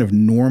some kind of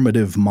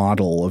normative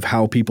model of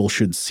how people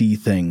should see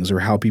things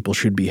or how people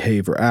should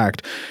behave or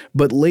act,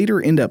 but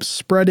later end up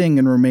spreading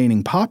and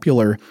remaining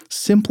popular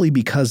simply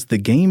because the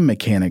game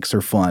mechanics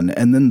are fun,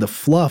 and then the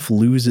fluff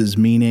loses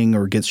meaning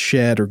or gets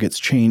shed or gets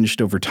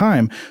changed over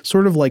time,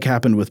 sort of like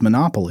happened with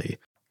Monopoly.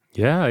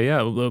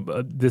 Yeah.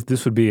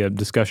 This would be a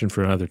discussion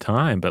for another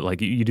time, but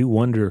like you do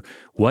wonder,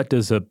 what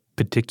does a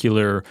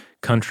particular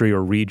country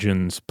or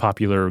region's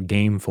popular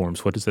game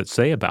forms? What does that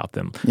say about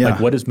them? Yeah. Like,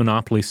 what does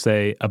Monopoly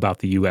say about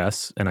the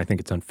U.S.? And I think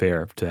it's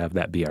unfair to have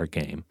that be our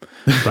game.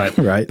 But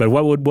Right. But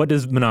what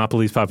does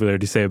Monopoly's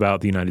popularity say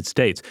about the United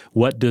States?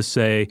 What does,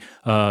 say,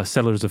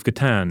 Settlers of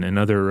Catan and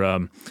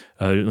other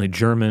like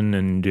German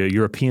and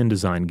European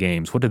design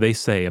games? What do they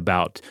say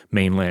about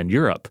mainland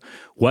Europe?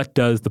 What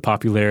does the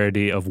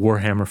popularity of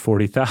Warhammer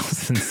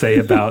 40,000 say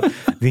about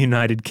the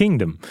United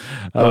Kingdom?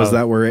 Oh, is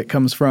that where it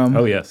comes from?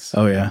 Oh, yes.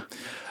 Oh, yeah.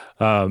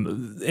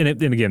 And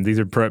again, these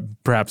are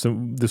perhaps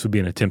this would be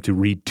an attempt to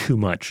read too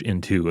much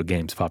into a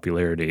game's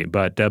popularity.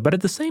 But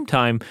at the same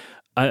time,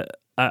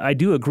 I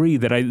do agree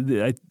that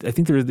I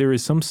think there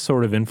is some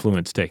sort of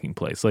influence taking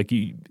place. Like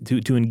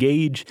to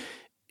engage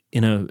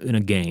in a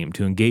game,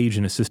 to engage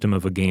in a system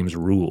of a game's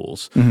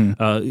rules,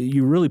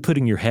 you're really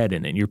putting your head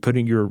in it. You're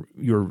putting you're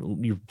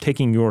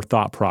taking your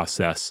thought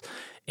process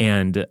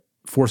and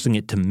forcing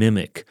it to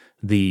mimic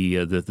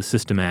the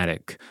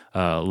systematic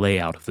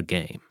layout of the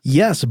game.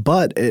 Yes,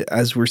 but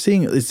as we're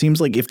seeing, it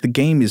seems like if the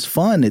game is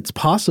fun, it's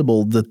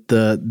possible that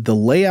the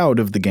layout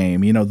of the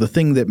game, the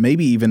thing that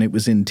maybe even it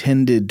was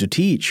intended to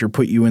teach or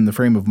put you in the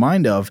frame of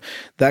mind of,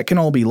 that can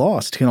all be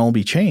lost, can all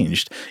be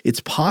changed. It's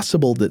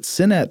possible that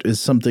Sinet is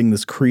something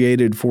that's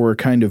created for a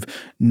kind of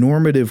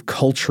normative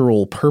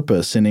cultural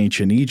purpose in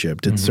ancient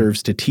Egypt. It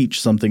serves to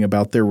teach something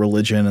about their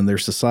religion and their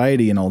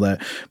society and all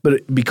that.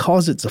 But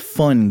because it's a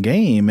fun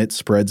game, it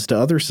spreads to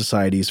other societies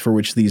for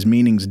which these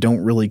meanings don't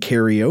really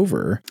carry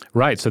over.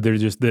 Right. So they're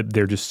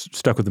just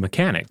stuck with the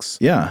mechanics.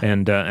 Yeah.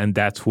 And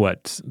that's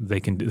what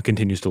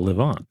continues to live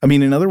on. I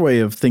mean, another way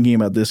of thinking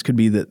about this could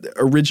be that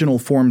original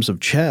forms of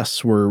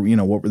chess were,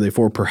 what were they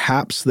for?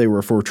 Perhaps they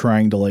were for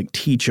trying to like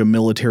teach a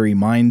military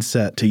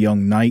mindset to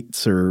young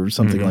knights or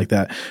something like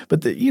that.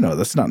 But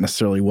that's not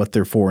necessarily what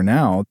they're for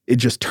now. It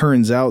just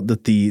turns out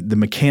that the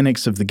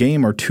mechanics of the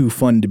game are too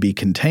fun to be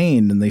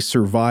contained and they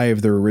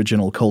survive their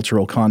original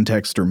cultural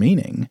context or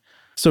meaning.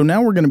 So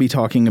now we're going to be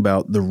talking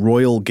about the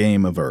Royal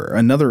Game of Ur,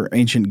 another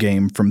ancient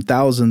game from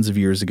thousands of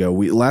years ago.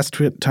 Last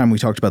time we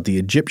talked about the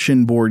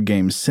Egyptian board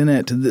game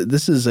Sinet.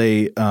 This is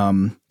a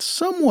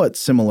somewhat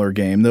similar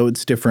game, though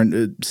it's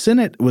different.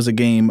 Sinet was a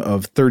game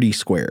of 30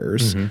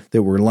 squares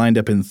that were lined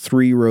up in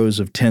 3 rows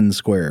of 10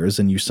 squares,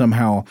 and you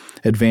somehow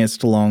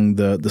advanced along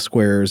the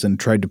squares and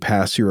tried to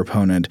pass your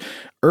opponent.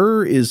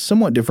 Ur is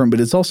somewhat different, but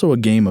it's also a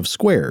game of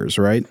squares,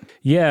 right?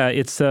 Yeah,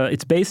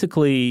 it's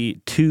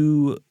basically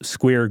 2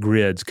 square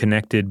grids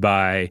connected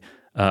by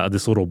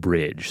this little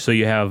bridge. So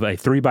you have a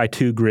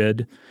 3x2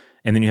 grid,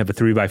 and then you have a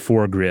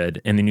 3x4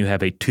 grid, and then you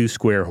have a 2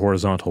 square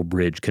horizontal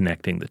bridge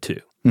connecting the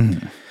two.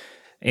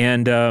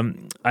 And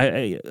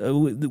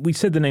we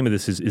said the name of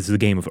this is the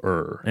Game of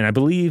Ur. And I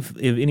believe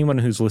if anyone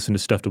who's listened to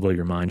Stuff to Blow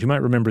Your Mind, you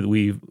might remember that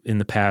we've in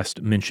the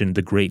past mentioned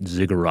the Great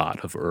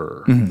Ziggurat of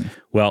Ur.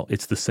 Well,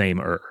 it's the same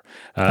Ur.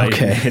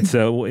 Okay. It's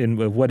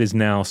in what is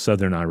now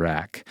southern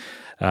Iraq.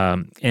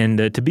 And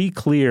to be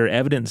clear,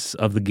 evidence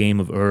of the Game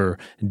of Ur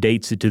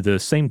dates it to the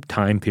same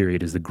time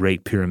period as the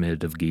Great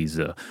Pyramid of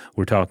Giza.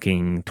 We're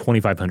talking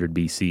 2500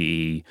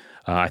 BCE.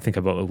 I think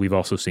we've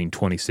also seen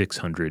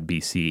 2600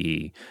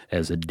 BCE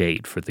as a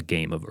date for the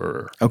Game of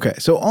Ur. Okay,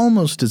 so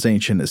almost as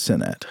ancient as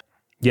Sinet.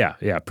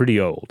 Yeah, pretty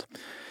old.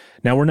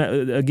 Now,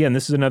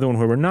 this is another one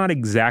where we're not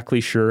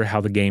exactly sure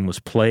how the game was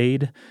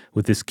played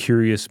with this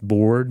curious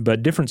board,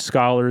 but different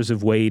scholars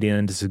have weighed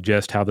in to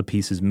suggest how the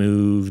pieces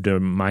moved or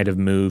might have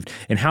moved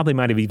and how they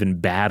might have even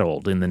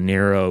battled in the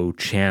narrow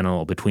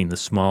channel between the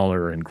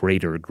smaller and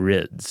greater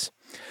grids.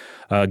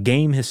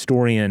 Game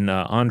historian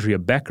Andrea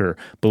Becker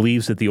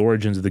believes that the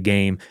origins of the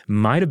game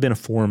might have been a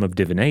form of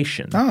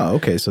divination. Oh,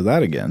 okay, so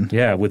that again.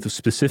 Yeah, with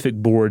specific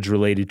boards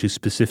related to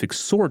specific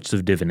sorts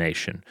of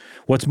divination.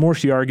 What's more,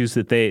 she argues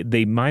that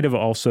they might have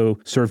also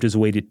served as a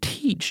way to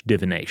teach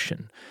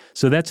divination.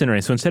 So that's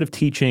interesting. So instead of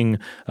teaching,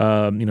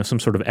 some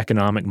sort of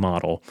economic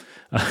model,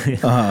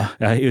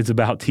 it's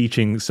about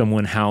teaching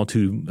someone how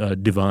to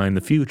divine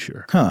the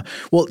future.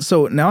 Well,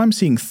 so now I'm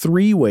seeing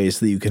 3 ways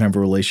that you can have a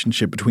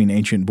relationship between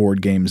ancient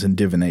board games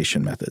and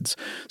divination methods.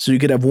 So you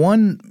could have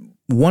one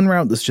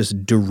route that's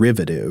just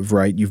derivative,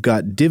 right? You've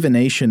got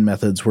divination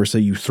methods where, say,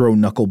 you throw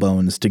knuckle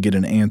bones to get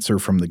an answer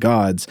from the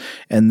gods,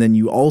 and then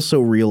you also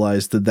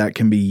realize that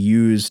can be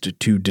used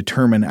to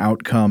determine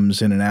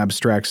outcomes in an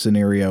abstract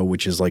scenario,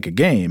 which is like a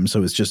game,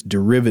 so it's just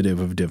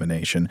derivative of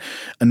divination.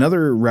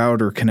 Another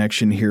route or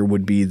connection here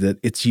would be that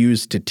it's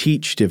used to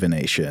teach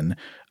divination.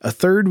 A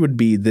third would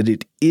be that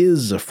it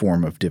is a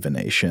form of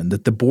divination,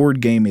 that the board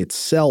game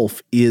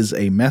itself is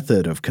a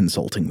method of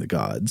consulting the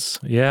gods.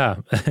 Yeah.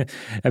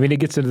 I mean,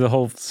 it gets into the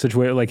whole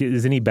situation, like,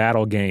 is any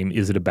battle game,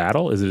 is it a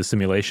battle? Is it a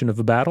simulation of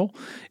a battle?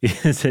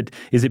 Is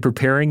it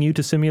preparing you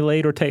to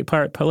simulate or take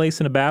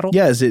place in a battle?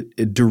 Yeah, is it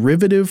a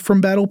derivative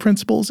from battle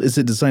principles? Is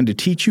it designed to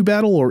teach you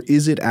battle, or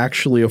is it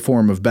actually a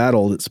form of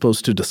battle that's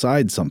supposed to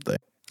decide something?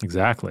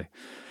 Exactly.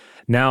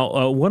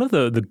 Now, one of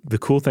the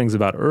cool things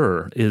about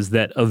Ur is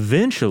that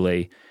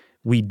eventually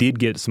we did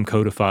get some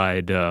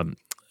codified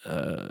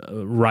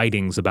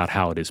writings about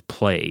how it is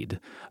played.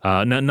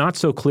 Not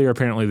so clear,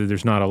 apparently, that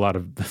there's not a lot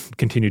of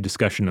continued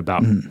discussion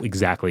about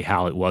exactly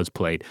how it was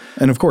played.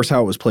 And of course,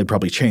 how it was played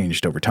probably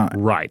changed over time.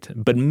 Right.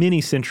 But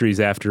many centuries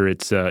after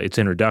its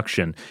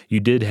introduction, you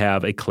did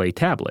have a clay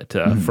tablet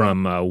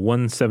from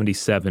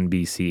 177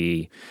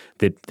 BCE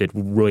that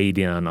weighed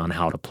in on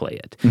how to play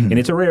it. And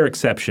it's a rare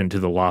exception to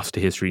the lost to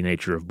history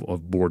nature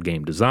of board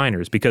game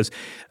designers because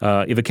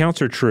if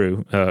accounts are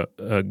true,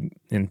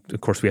 and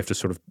of course we have to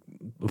sort of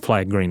apply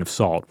a grain of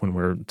salt when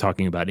we're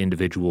talking about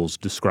individuals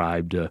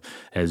described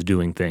as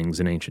doing things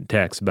in ancient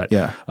texts. But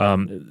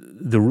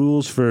the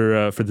rules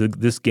for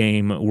this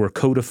game were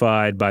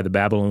codified by the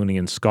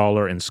Babylonian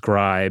scholar and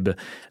scribe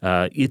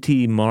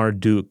Iti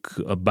Marduk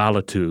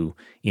Balatu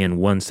in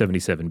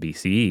 177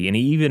 BCE. And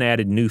he even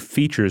added new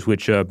features,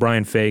 which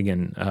Brian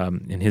Fagan,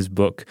 in his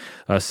book,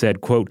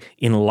 said, quote,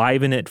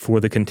 enliven it for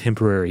the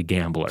contemporary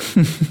gambler.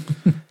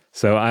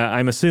 So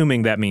I'm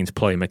assuming that means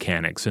play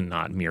mechanics and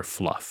not mere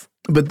fluff.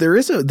 But there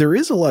is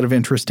a lot of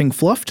interesting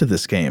fluff to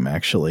this game,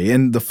 actually.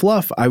 And the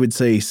fluff, I would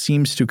say,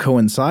 seems to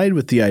coincide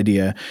with the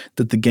idea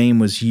that the game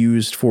was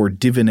used for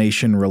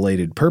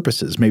divination-related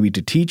purposes, maybe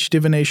to teach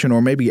divination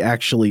or maybe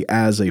actually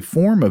as a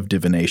form of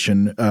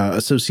divination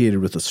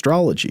associated with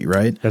astrology,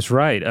 right? That's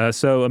right.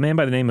 So a man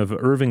by the name of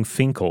Irving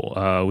Finkel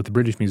with the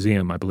British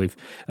Museum, I believe,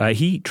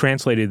 he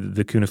translated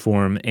the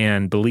cuneiform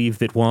and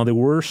believed that while there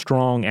were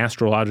strong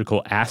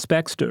astrological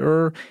aspects to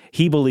Ur,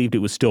 he believed it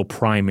was still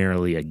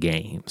primarily a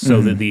game.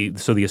 So that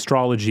the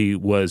astrology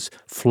was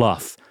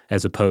fluff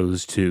as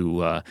opposed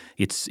to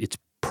its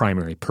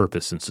primary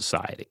purpose in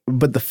society.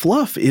 But the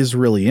fluff is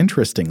really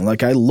interesting.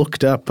 Like I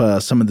looked up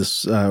some of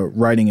this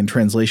writing and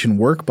translation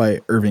work by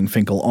Irving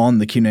Finkel on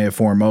the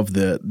cuneiform of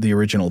the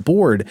original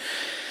board.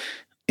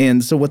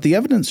 And so what the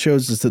evidence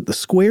shows is that the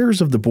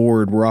squares of the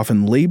board were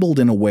often labeled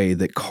in a way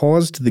that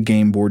caused the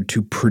game board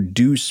to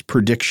produce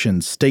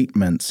prediction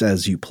statements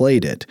as you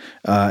played it.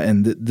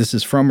 And this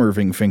is from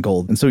Irving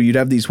Finkel. And so you'd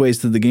have these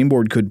ways that the game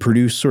board could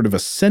produce sort of a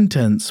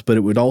sentence, but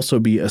it would also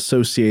be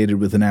associated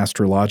with an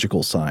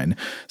astrological sign.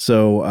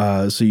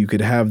 So you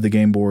could have the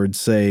game board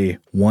say,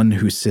 one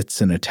who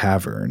sits in a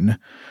tavern,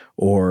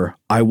 or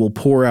I will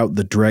pour out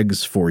the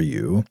dregs for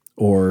you,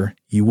 or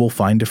you will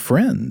find a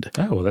friend.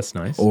 Oh, well, that's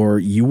nice. Or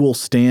you will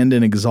stand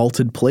in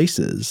exalted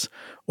places,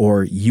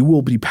 or you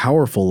will be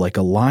powerful like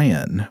a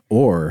lion,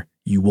 or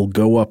you will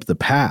go up the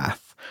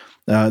path.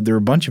 There are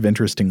a bunch of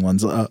interesting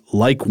ones,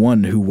 like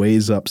one who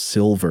weighs up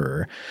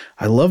silver.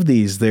 I love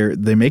these.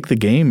 They make the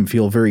game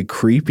feel very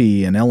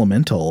creepy and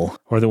elemental.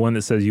 Or the one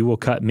that says you will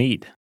cut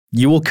meat.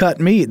 You will cut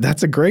meat.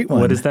 That's a great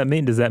one. What does that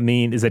mean? Does that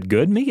mean, is it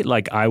good meat?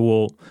 Like I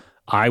will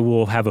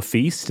have a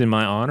feast in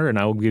my honor and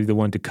I will give the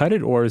one to cut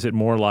it? Or is it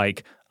more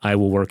like I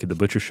will work at the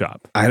butcher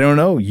shop? I don't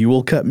know. You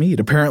will cut meat.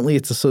 Apparently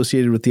it's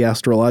associated with the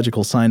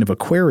astrological sign of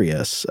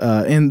Aquarius.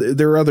 And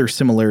there are other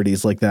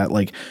similarities like that,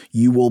 like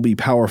you will be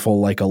powerful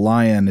like a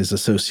lion is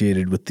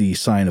associated with the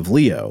sign of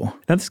Leo.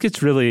 Now this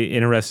gets really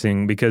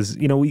interesting because,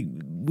 you know,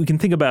 we can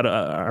think about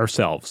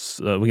ourselves.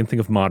 We can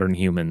think of modern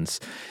humans.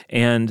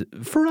 And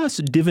for us,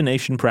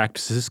 divination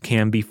practices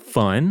can be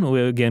fun.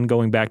 Again,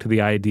 going back to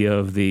the idea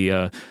of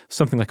the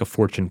something like a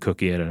fortune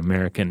cookie at an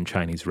American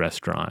Chinese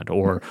restaurant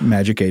or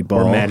Magic 8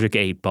 Ball. Or Magic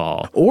 8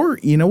 Ball. Or,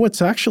 you know,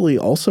 what's actually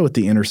also at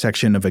the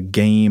intersection of a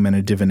game and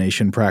a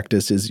divination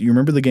practice is, you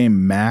remember the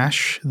game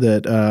MASH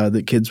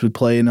that kids would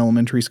play in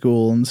elementary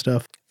school and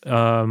stuff?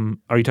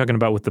 Are you talking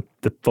about with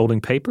the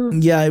folding paper?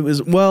 Yeah, it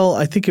was. Well,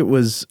 I think it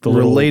was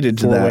related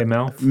to that.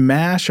 Mouth?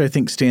 MASH, I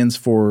think, stands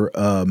for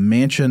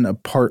mansion,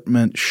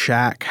 apartment,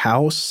 shack,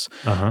 house.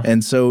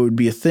 And so it would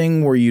be a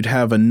thing where you'd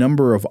have a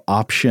number of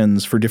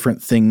options for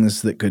different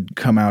things that could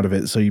come out of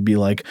it. So you'd be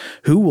like,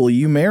 who will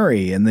you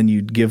marry? And then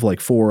you'd give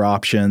like 4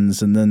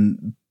 options, and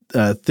then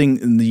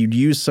you'd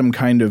use some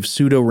kind of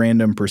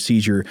pseudo-random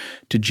procedure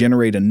to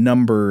generate a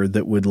number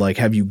that would like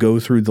have you go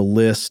through the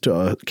list,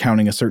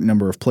 counting a certain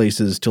number of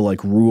places to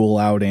like rule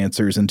out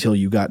answers until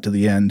you got to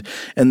the end.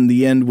 And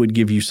the end would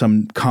give you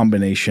some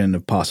combination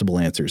of possible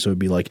answers. So it'd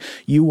be like,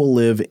 you will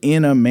live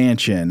in a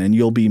mansion and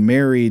you'll be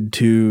married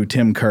to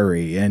Tim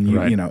Curry and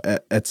you know,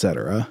 et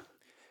cetera.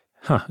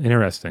 Huh,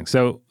 interesting.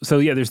 So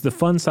yeah, there's the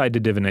fun side to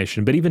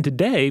divination, but even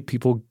today,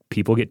 people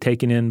get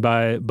taken in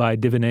by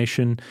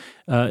divination,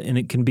 and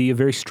it can be a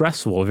very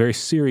stressful, a very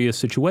serious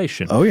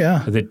situation. Oh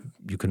yeah, that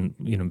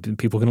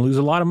people can lose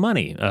a lot of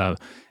money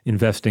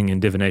investing in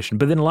divination.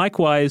 But then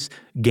likewise,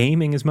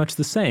 gaming is much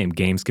the same.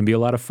 Games can be a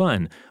lot of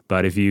fun,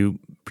 but if you're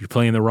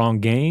playing the wrong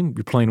game,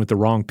 you're playing with the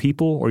wrong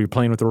people, or you're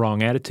playing with the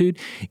wrong attitude,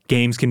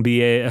 games can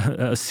be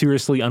a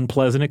seriously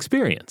unpleasant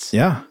experience.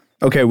 Yeah.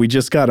 Okay, we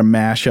just got a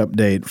MASH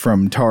update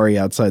from Tari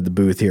outside the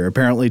booth here.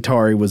 Apparently,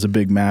 Tari was a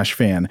big MASH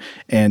fan,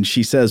 and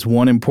she says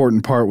one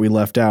important part we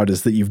left out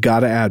is that you've got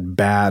to add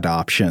bad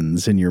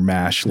options in your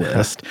MASH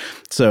list.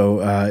 So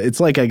it's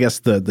like, I guess,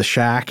 the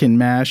shack in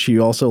MASH.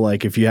 You also,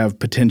 like, if you have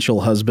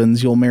potential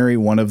husbands you'll marry,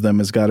 one of them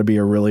has got to be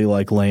a really,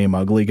 like, lame,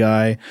 ugly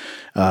guy,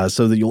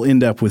 so that you'll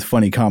end up with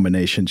funny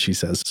combinations, she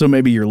says. So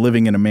maybe you're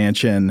living in a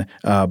mansion,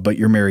 but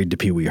you're married to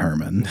Pee Wee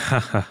Herman.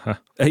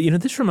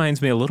 This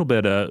reminds me a little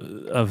bit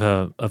of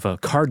a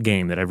card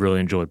game that I've really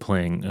enjoyed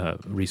playing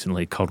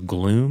recently called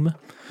Gloom.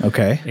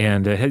 Okay.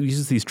 And it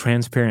uses these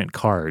transparent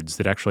cards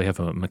that actually have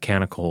a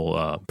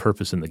mechanical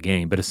purpose in the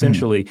game. But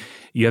essentially,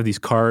 you have these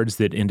cards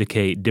that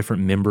indicate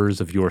different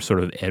members of your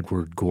sort of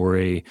Edward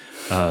Gorey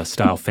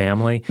style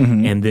family.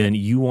 And then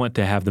you want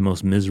to have the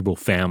most miserable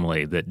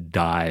family that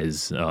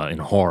dies in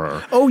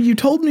horror. Oh, you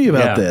told me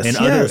about this.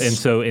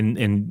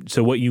 And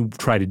so what you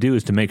try to do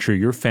is to make sure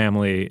your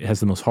family has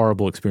the most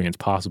horrible experience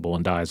possible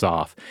and dies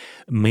off.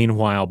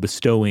 Meanwhile,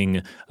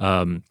 bestowing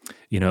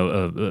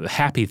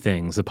happy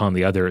things upon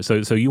the other.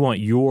 So you want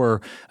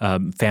your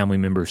family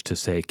members to,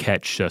 say,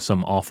 catch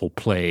some awful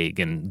plague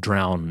and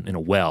drown in a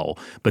well,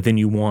 but then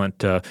you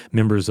want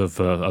members of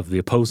the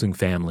opposing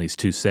families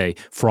to, say,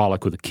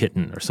 frolic with a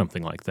kitten or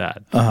something like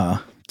that.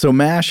 So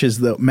MASH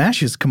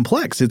is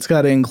complex. It's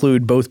got to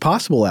include both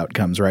possible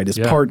outcomes, right? It's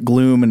part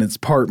gloom and it's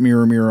part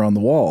mirror, mirror on the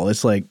wall.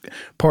 It's like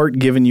part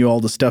giving you all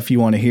the stuff you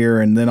want to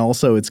hear, and then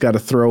also it's got to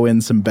throw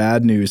in some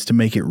bad news to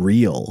make it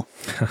real.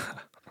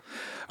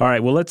 All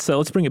right, well,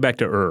 let's bring it back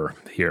to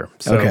here.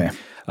 So, okay.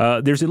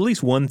 There's at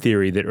least one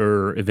theory that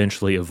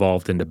eventually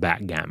evolved into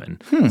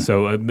backgammon.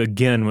 So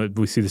again,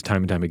 we see this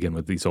time and time again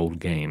with these old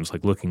games,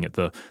 like looking at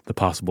the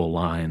possible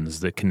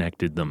lines that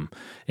connected them.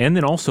 And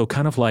then also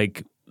kind of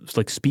like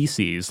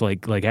species,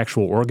 like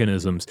actual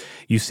organisms,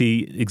 you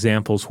see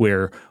examples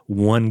where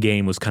one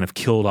game was kind of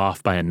killed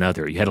off by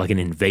another. You had like an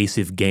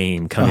invasive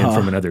game come in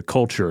from another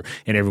culture,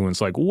 and everyone's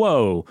like,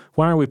 whoa,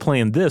 why are we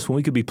playing this when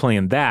we could be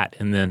playing that?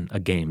 And then a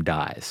game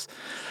dies.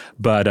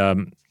 But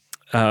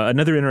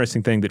another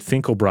interesting thing that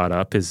Finkel brought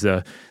up is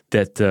that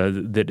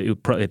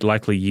it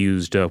likely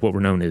used what were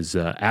known as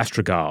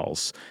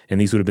astragals, and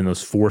these would have been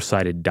those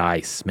four-sided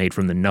dice made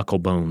from the knuckle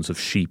bones of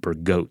sheep or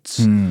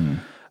goats.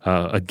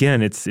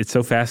 Again, it's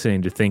so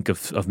fascinating to think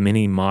of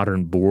many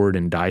modern board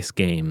and dice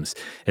games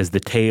as the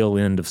tail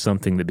end of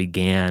something that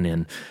began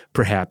in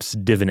perhaps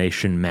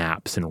divination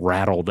maps and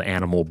rattled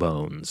animal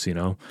bones,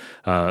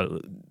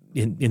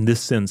 In this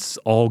sense,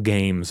 all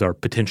games are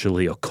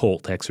potentially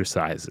occult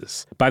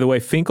exercises. By the way,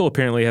 Finkel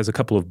apparently has a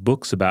couple of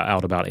books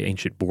about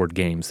ancient board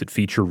games that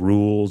feature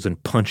rules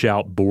and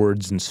punch-out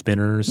boards and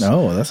spinners.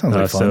 Oh, that sounds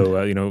like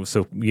fun.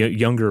 So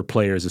younger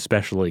players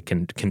especially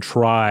can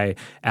try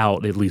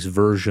out at least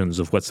versions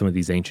of what some of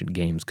these ancient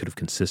games could have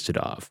consisted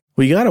of.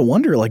 Well, you got to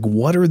wonder, like,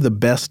 what are the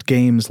best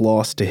games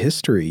lost to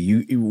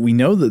history? We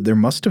know that there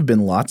must have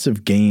been lots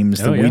of games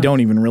that we don't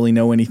even really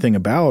know anything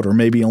about, or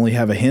maybe only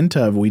have a hint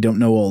of. We don't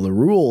know all the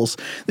rules.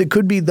 That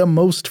could be the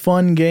most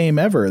fun game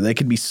ever. They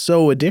could be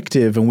so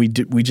addictive, and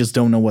we just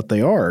don't know what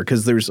they are,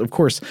 because there's, of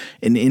course,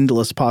 an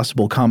endless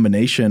possible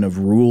combination of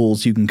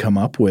rules you can come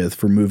up with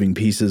for moving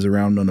pieces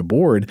around on a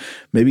board.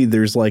 Maybe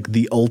there's like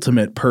the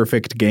ultimate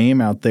perfect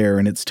game out there,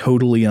 and it's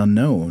totally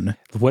unknown.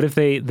 What if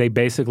they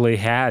basically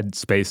had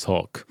Space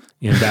Hulk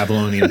in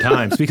Babylonian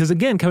times? Because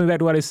again, coming back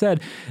to what I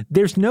said,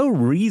 there's no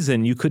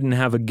reason you couldn't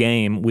have a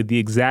game with the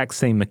exact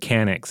same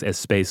mechanics as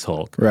Space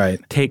Hulk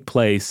take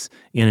place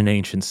in an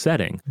ancient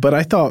setting. But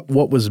I thought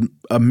what was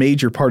a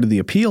major part of the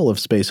appeal of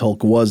Space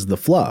Hulk was the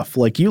fluff.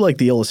 Like, you like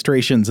the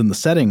illustrations and the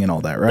setting and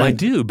all that, right? Well, I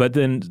do, but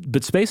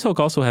Space Hulk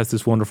also has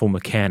this wonderful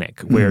mechanic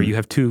where you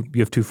have two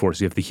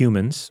forces. You have the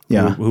humans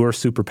who are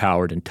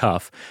superpowered and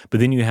tough, but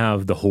then you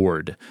have the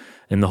Horde.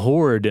 And the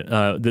Horde,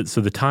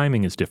 so the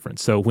timing is different.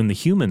 So when the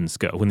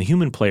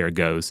human player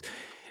goes,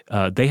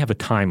 they have a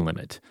time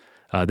limit.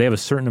 They have a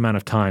certain amount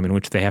of time in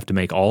which they have to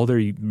make all their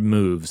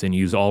moves and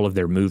use all of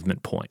their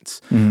movement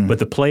points. But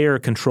the player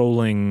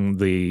controlling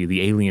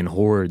the alien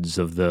hordes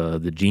of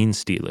the gene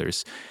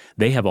stealers,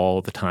 they have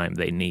all the time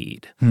they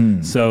need.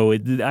 So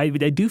I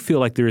do feel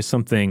like there is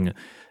something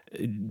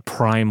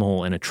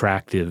primal and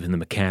attractive in the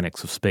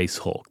mechanics of Space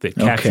Hulk that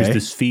captures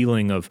this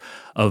feeling of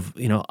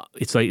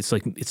it's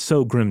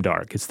so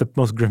grimdark. It's the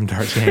most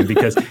grimdark game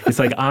because it's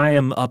like I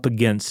am up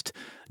against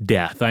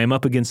death. I am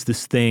up against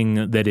this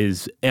thing that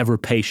is ever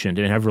patient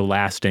and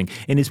everlasting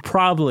and is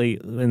probably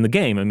in the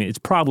game. I mean, it's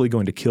probably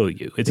going to kill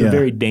you. It's a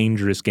very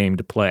dangerous game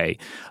to play.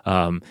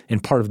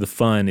 And part of the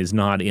fun is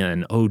not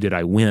in, oh, did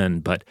I win,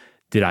 but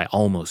did I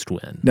almost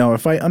win? Now,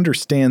 if I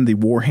understand the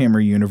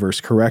Warhammer universe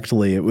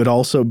correctly, it would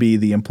also be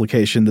the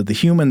implication that the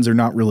humans are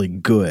not really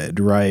good,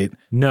 right?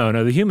 No,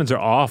 the humans are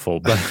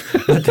awful, but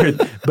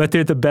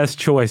they're the best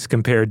choice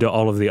compared to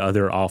all of the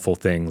other awful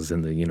things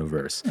in the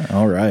universe.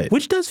 All right.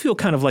 Which does feel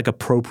kind of like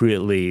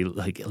appropriately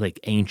like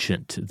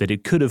ancient, that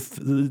it could have,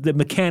 the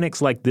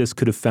mechanics like this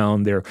could have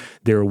found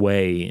their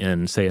way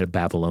in, say, a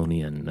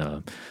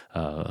Babylonian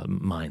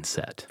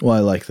mindset. Well, I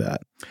like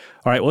that.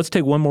 All right, well, let's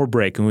take one more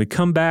break. When we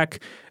come back,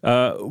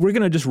 we're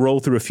going to just roll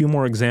through a few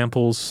more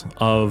examples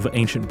of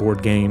ancient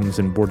board games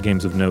and board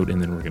games of note,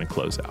 and then we're going to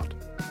close out.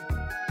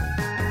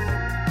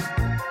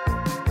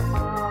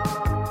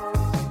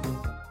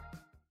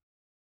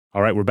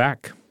 All right, we're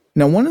back.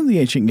 Now, one of the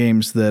ancient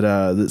games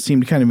that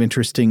seemed kind of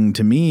interesting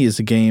to me is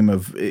a game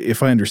of,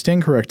 if I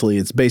understand correctly,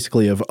 it's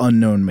basically of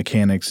unknown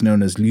mechanics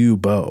known as Liu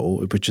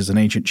Bo, which is an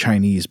ancient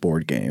Chinese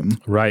board game.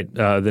 Right.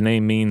 The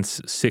name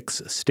means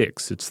 6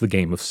 sticks. It's the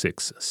game of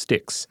 6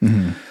 sticks.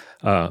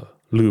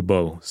 Liu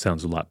Bo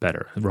sounds a lot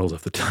better. It rolls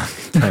off the tongue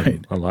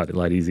Right. a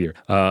lot easier.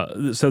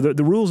 So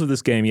the rules of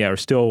this game, are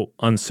still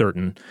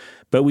uncertain.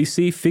 But we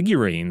see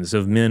figurines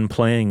of men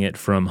playing it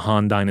from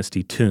Han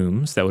Dynasty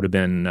tombs. That would have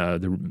been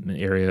the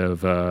area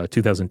of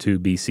 2002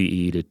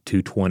 BCE to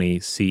 220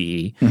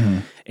 CE.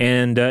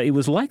 And it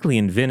was likely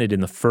invented in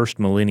the first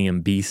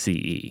millennium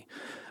BCE.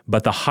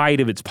 But the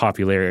height of its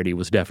popularity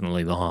was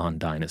definitely the Han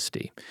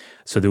Dynasty.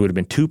 So there would have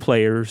been 2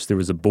 players, there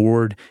was a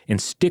board,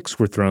 and sticks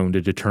were thrown to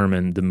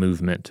determine the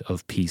movement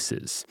of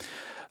pieces.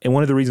 And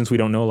one of the reasons we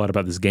don't know a lot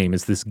about this game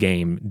is this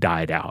game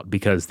died out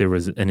because there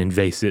was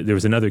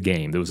another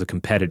game. There was a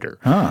competitor.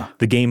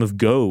 The game of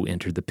Go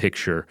entered the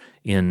picture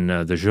in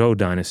the Zhou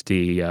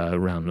dynasty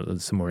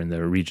around somewhere in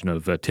the region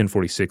of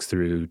 1046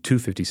 through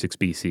 256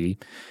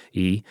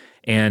 BCE,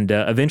 and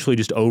eventually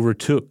just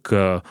overtook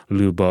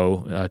Liu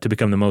Bo to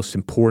become the most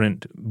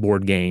important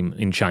board game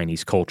in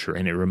Chinese culture,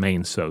 and it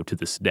remains so to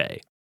this day.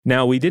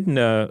 Now, we didn't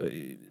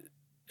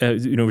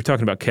we're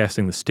talking about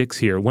casting the sticks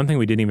here. One thing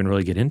we didn't even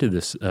really get into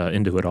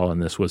it all in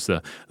this was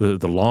the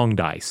long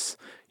dice.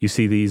 You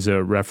see these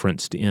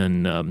referenced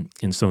in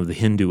some of the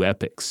Hindu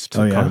epics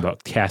talking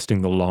about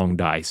casting the long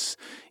dice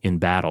in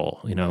battle.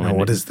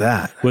 What is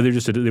that? Well,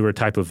 they were a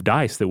type of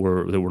dice that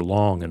were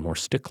long and more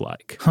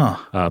stick-like.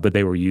 But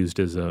they were used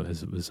as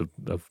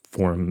a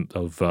form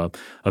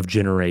of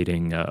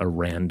generating a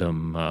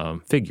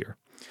random figure.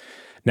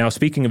 Now,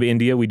 speaking of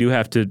India, we do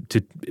have to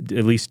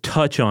at least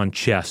touch on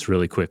chess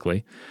really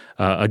quickly.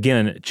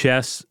 Again,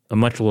 chess, a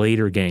much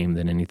later game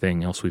than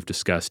anything else we've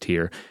discussed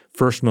here.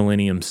 First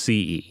millennium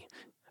CE,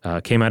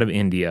 came out of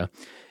India,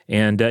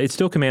 and it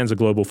still commands a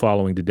global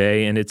following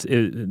today. And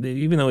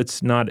even though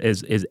it's not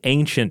as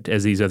ancient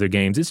as these other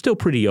games, it's still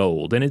pretty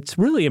old. And it's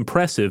really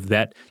impressive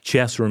that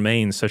chess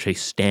remains such a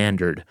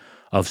standard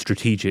of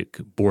strategic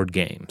board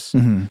games.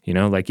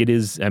 It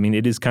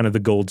is kind of the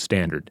gold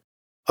standard.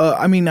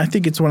 I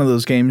think it's one of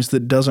those games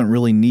that doesn't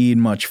really need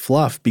much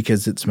fluff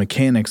because its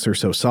mechanics are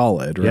so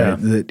solid, right? Yeah.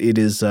 That it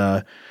is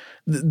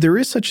there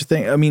is such a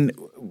thing.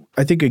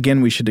 I think, again,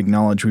 we should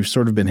acknowledge, we've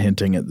sort of been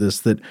hinting at this,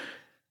 that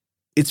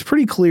it's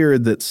pretty clear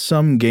that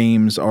some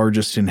games are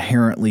just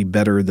inherently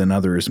better than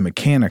others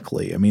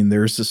mechanically.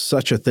 There's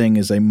such a thing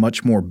as a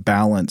much more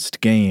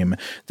balanced game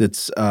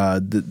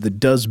that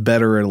does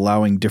better at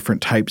allowing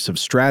different types of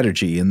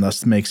strategy and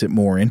thus makes it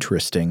more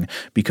interesting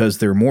because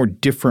there are more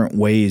different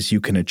ways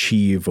you can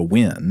achieve a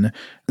win.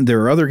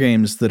 There are other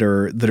games that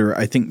are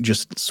I think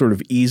just sort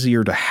of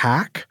easier to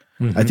hack.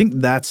 I think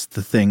that's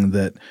the thing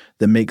that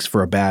makes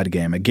for a bad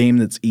game. A game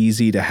that's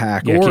easy to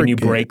hack. Yeah, can you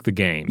break the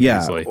game?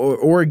 Yeah, easily?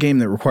 Or a game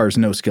that requires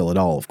no skill at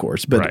all, of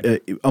course. But Right.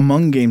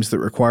 Among games that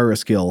require a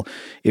skill,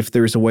 if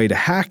there's a way to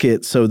hack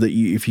it so that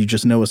if you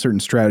just know a certain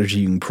strategy,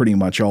 you can pretty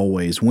much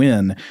always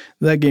win,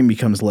 that game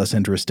becomes less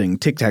interesting.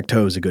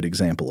 Tic-tac-toe is a good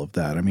example of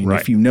that.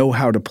 Right. If you know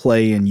how to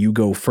play and you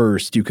go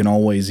first, you can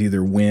always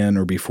either win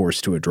or be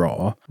forced to a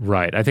draw.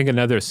 Right. I think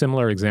another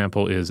similar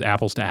example is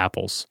Apples to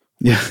Apples.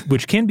 Yeah.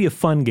 Which can be a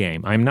fun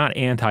game. I'm not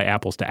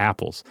anti-apples to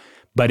apples.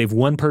 But if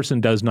one person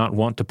does not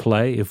want to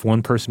play, if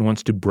one person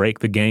wants to break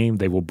the game,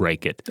 they will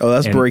break it. Oh,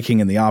 that's breaking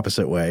in the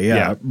opposite way.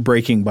 Yeah.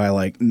 Breaking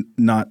by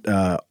not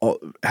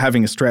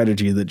having a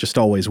strategy that just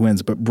always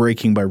wins, but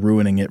breaking by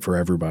ruining it for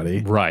everybody.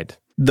 Right.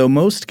 Though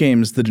most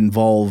games that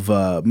involve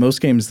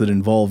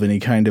any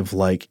kind of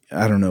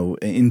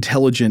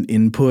intelligent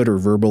input or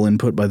verbal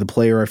input by the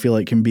player, I feel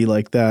like can be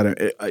like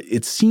that.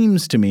 It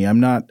seems to me, I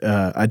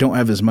don't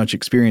have as much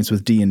experience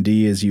with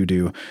D&D as you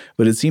do,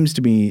 but it seems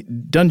to me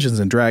Dungeons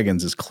and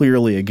Dragons is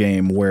clearly a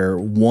game where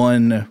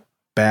one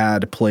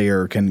bad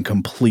player can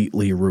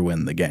completely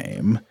ruin the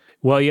game.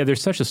 Well, yeah,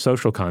 there's such a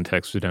social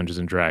context with Dungeons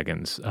 &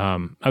 Dragons.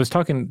 I was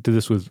talking to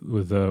this with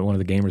one of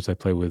the gamers I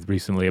play with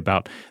recently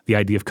about the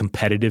idea of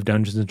competitive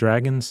Dungeons &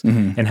 Dragons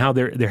and how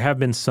there have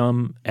been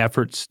some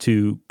efforts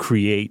to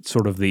create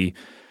sort of the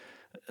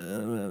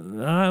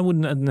I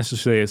wouldn't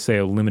necessarily say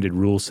a limited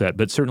rule set,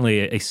 but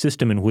certainly a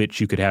system in which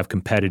you could have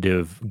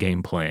competitive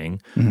game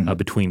playing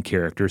between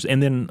characters.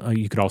 And then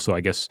you could also,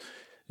 I guess,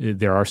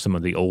 there are some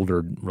of the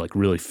older,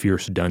 really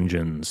fierce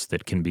dungeons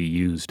that can be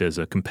used as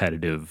a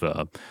competitive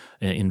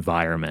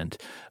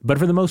environment. But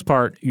for the most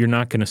part, you're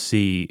not going to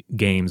see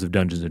games of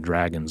Dungeons &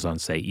 Dragons on,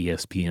 say,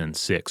 ESPN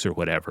 6 or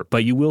whatever.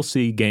 But you will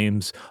see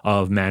games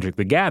of Magic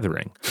the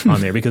Gathering on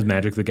there because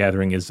Magic the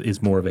Gathering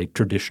is more of a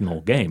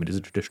traditional game. It is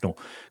a traditional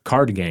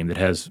card game that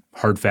has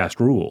hard, fast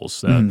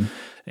rules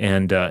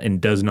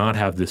and does not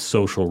have this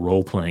social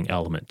role-playing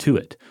element to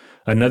it.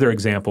 Another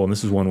example, and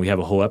this is one we have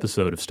a whole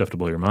episode of Stuff to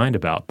Blow Your Mind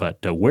about, but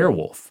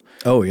Werewolf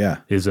Oh, yeah.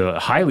 is a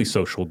highly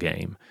social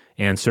game.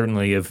 And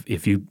certainly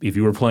if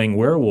you were playing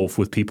Werewolf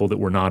with people that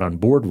were not on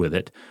board with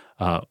it,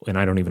 and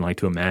I don't even like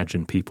to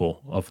imagine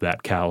people of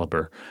that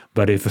caliber,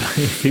 but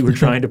if you were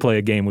trying to play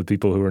a game with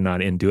people who are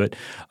not into it,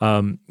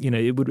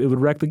 it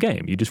would wreck the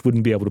game. You just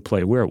wouldn't be able to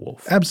play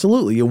Werewolf.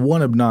 Absolutely.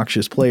 One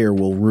obnoxious player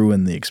will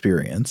ruin the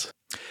experience.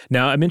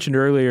 Now, I mentioned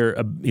earlier,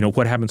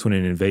 what happens when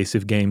an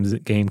invasive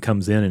game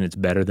comes in and it's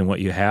better than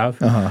what you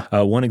have.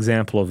 One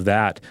example of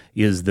that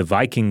is the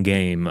Viking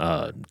game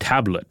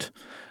Tablet.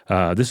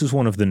 This is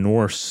one of the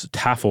Norse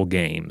Tafel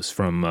games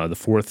from the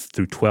 4th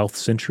through 12th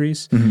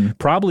centuries,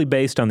 probably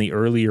based on the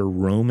earlier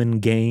Roman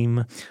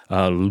game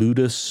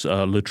Ludus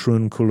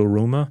Latrun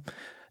Coloruma,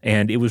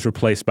 and it was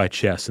replaced by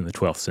chess in the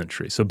 12th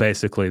century. So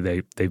basically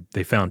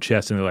they found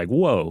chess and they're like,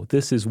 whoa,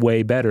 this is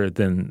way better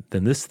than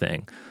this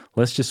thing.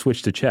 Let's just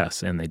switch to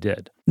chess, and they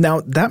did. Now,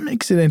 that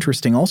makes it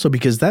interesting also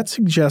because that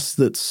suggests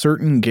that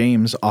certain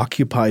games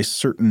occupy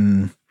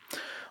certain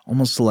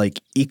almost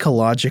like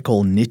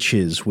ecological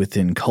niches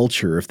within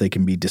culture if they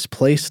can be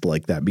displaced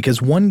like that.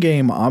 Because one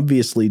game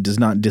obviously does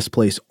not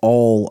displace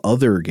all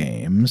other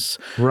games.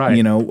 Right.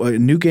 A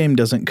new game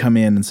doesn't come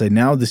in and say,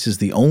 now this is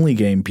the only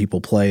game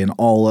people play and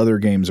all other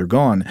games are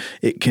gone.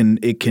 It can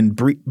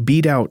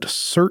beat out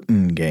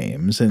certain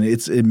games, and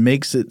it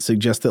makes it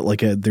suggest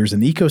that there's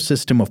an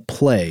ecosystem of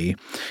play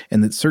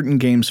and that certain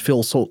games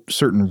fill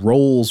certain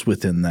roles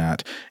within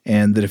that,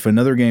 and that if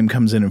another game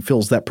comes in and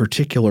fills that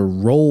particular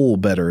role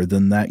better,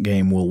 then that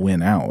game will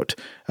win out.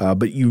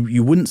 But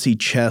you wouldn't see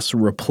chess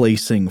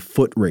replacing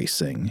foot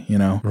racing,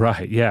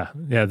 Right, yeah.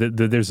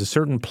 There's a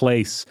certain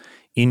place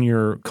in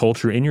your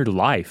culture, in your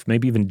life,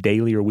 maybe even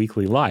daily or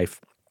weekly life,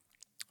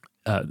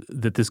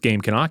 that this game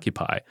can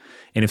occupy.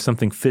 And if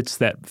something fits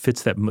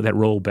that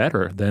role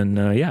better, then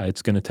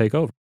it's going to take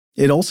over.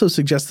 It also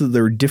suggests that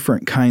there are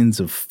different kinds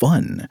of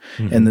fun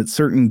and that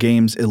certain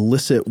games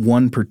elicit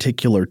one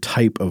particular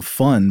type of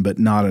fun but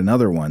not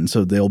another one.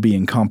 So they'll be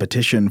in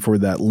competition for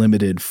that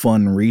limited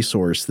fun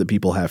resource that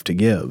people have to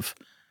give.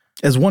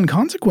 As one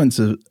consequence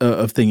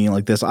of thinking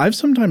like this, I've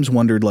sometimes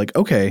wondered,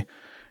 okay,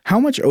 how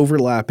much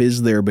overlap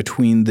is there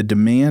between the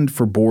demand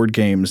for board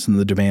games and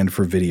the demand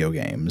for video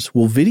games?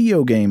 Will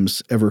video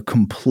games ever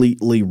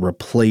completely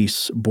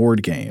replace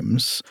board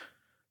games?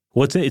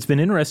 Well, it's been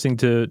interesting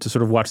to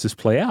sort of watch this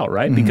play out,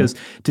 right? Because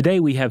today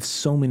we have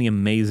so many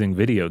amazing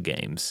video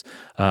games.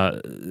 The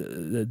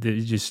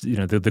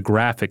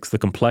graphics, the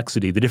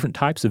complexity, the different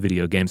types of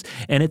video games.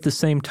 And at the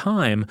same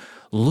time,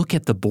 look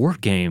at the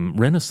board game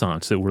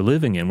renaissance that we're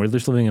living in. We're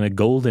just living in a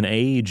golden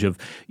age of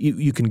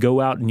you can go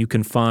out and you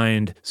can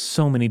find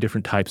so many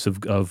different types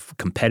of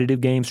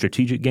competitive games,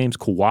 strategic games,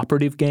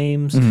 cooperative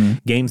games,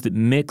 games that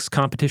mix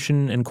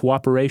competition and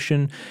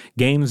cooperation,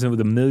 games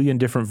with a million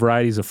different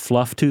varieties of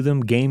fluff to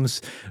them, games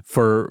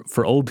for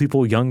old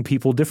people, young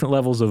people, different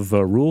levels of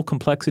rule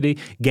complexity,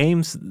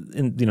 games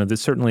that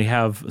certainly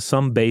have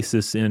some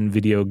basis in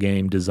video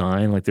game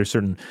design, like there's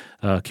certain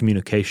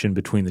communication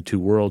between the two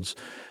worlds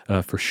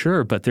for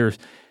sure, but there's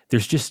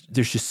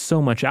just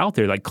so much out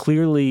there. Like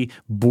clearly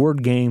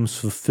board games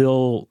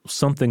fulfill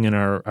something in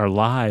our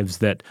lives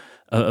that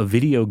a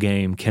video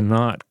game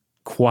cannot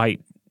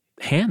quite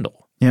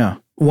handle. Yeah.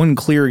 One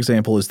clear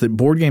example is that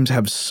board games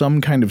have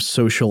some kind of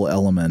social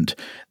element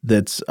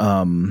that's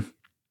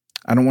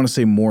I don't want to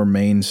say more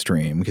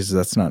mainstream because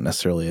that's not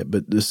necessarily it,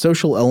 but the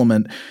social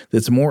element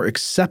that's more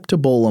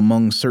acceptable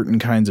among certain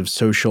kinds of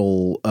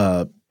social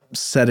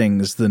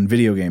settings than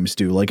video games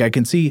do. Like I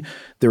can see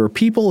there are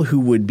people who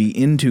would be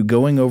into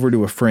going over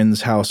to a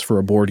friend's house for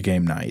a board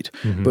game night,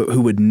 but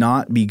who would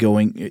not be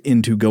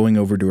going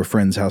over to a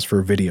friend's house for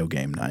a video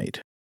game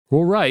night.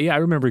 Well, right. Yeah, I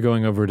remember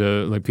going over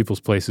to people's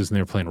places and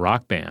they were playing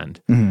Rock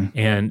Band.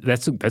 And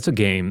that's a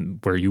game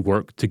where you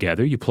work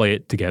together, you play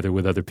it together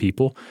with other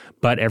people,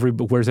 but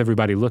where's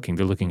everybody looking?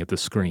 They're looking at the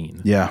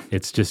screen. Yeah.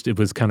 It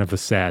was kind of a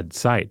sad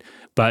sight.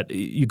 But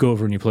you go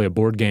over and you play a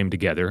board game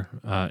together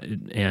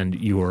and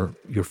you're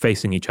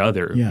facing each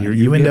other. Yeah,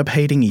 you end up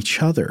hating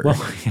each other. Well,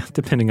 yeah,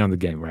 depending on the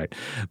game, right?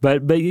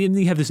 But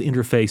you have this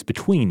interface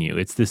between you.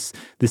 It's this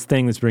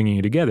thing that's bringing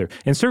you together.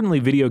 And certainly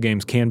video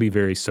games can be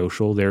very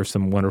social. There are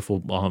some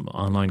wonderful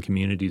online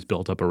communities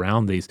built up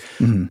around these.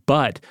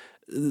 But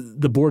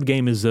the board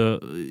game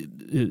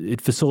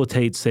it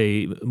facilitates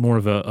more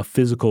of a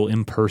physical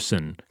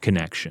in-person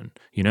connection.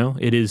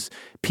 It is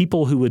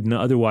people who would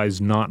otherwise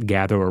not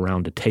gather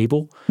around a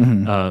table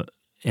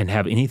and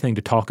have anything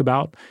to talk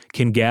about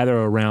can gather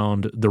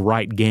around the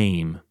right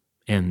game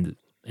and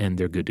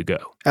they're good to go.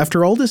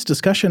 After all this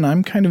discussion,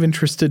 I'm kind of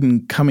interested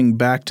in coming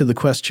back to the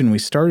question we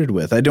started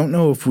with. I don't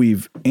know if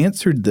we've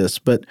answered this,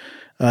 but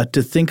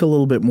to think a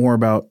little bit more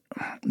about,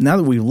 now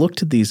that we've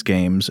looked at these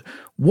games,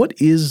 what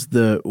is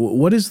the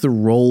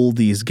role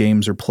these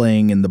games are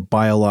playing in the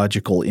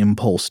biological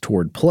impulse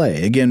toward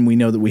play? Again, we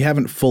know that we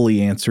haven't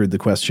fully answered the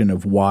question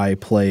of why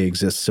play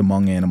exists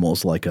among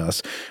animals like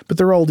us, but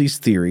there are all these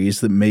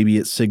theories that maybe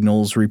it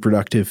signals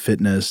reproductive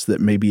fitness,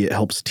 that maybe it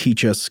helps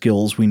teach us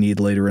skills we need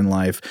later in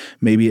life,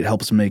 maybe it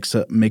helps make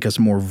us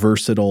more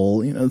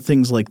versatile,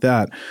 things like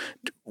that.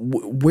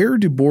 Where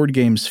do board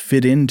games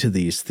fit into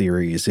these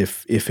theories,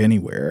 if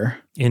anywhere?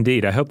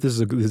 Indeed. I hope this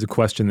is a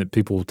question that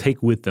people will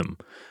take with them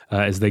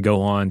as they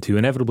go on to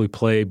inevitably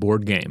play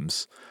board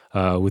games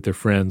with their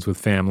friends, with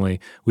family,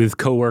 with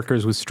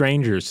coworkers, with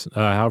strangers,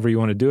 however you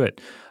want to do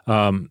it.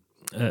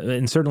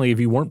 And certainly if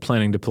you weren't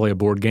planning to play a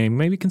board game,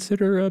 maybe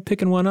consider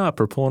picking one up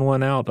or pulling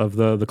one out of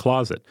the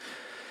closet.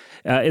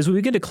 As we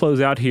begin to close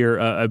out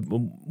here,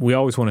 we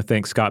always want to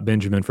thank Scott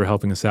Benjamin for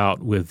helping us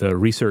out with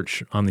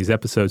research on these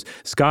episodes.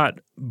 Scott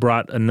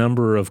brought a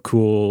number of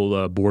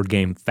cool board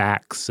game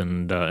facts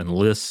and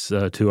lists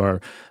to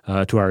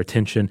our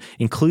attention,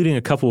 including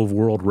a couple of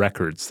world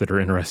records that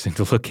are interesting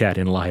to look at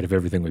in light of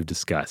everything we've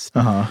discussed.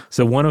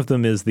 So one of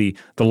them is the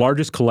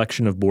largest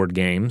collection of board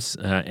games.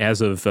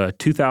 As of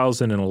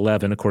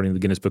 2011, according to the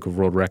Guinness Book of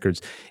World Records,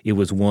 it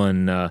was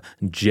one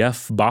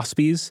Jeff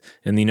Bospie's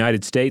in the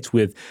United States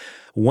with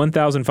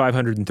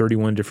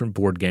 1,531 different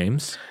board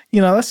games.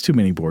 That's too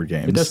many board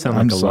games. It does sound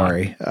like a lot.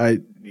 I'm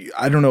sorry.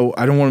 I don't know.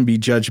 I don't want to be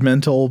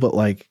judgmental, but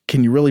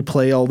can you really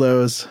play all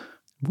those?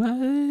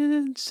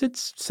 Well, it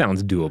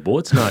sounds doable.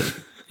 It's not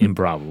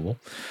improbable.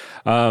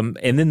 And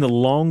then the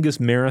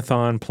longest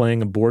marathon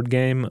playing a board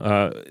game,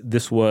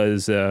 this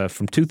was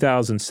from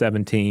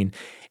 2017,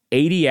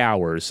 80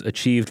 hours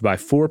achieved by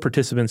 4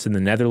 participants in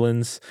the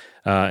Netherlands.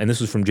 And this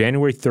was from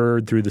January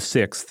 3rd through the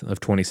 6th of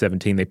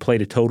 2017. They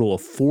played a total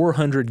of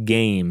 400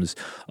 games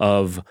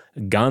of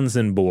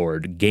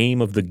Ganzenbord,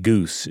 Game of the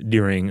Goose,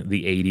 during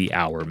the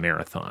 80-hour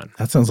marathon.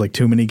 That sounds like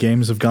too many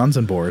games of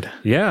Ganzenbord.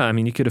 Yeah, I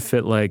mean, you could have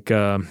fit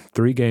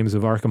 3 games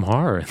of Arkham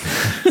Horror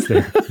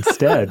there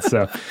instead.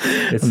 So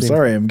I'm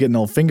sorry, I'm getting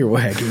all finger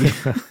waggy.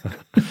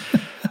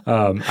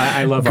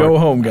 I love Go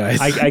home,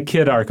 guys. I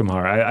kid Arkham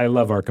Horror. I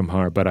love Arkham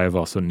Horror, but I've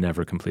also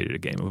never completed a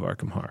game of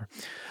Arkham Horror.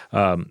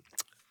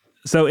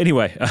 So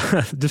anyway,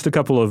 just a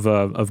couple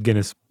of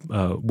Guinness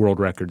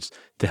World Records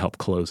to help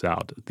close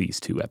out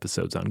these 2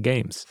 episodes on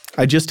games.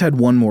 I just had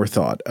one more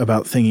thought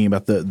about thinking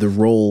about the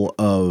role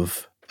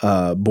of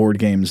board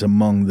games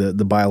among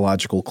the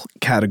biological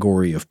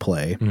category of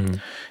play. Mm-hmm.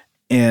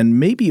 And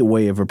maybe a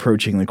way of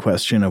approaching the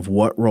question of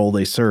what role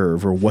they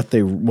serve or what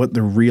the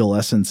real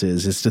essence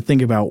is to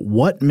think about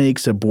what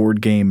makes a board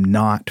game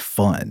not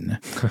fun.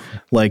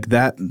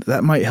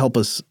 That might help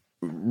us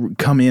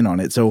come in on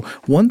it. So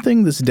one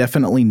thing that's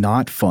definitely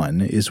not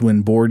fun is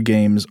when board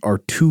games are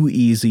too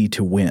easy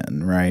to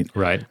win, right?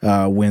 Right.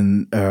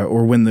 When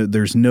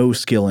there's no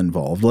skill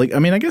involved.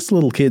 I guess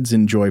little kids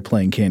enjoy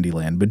playing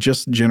Candyland, but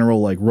just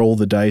general roll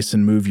the dice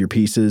and move your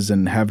pieces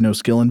and have no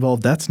skill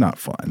involved, that's not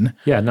fun.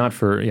 Yeah, not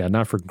for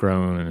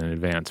grown and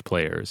advanced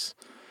players.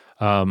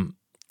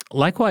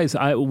 Likewise,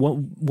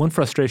 one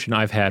frustration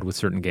I've had with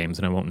certain games,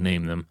 and I won't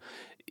name them,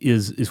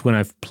 is when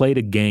I've played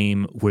a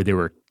game where there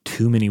were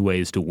too many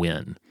ways to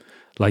win.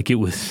 I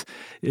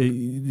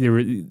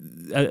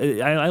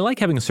like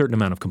having a certain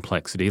amount of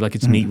complexity.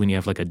 It's neat when you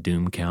have a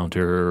doom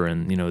counter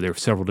and, there are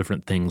several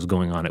different things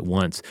going on at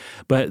once.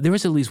 But there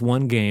was at least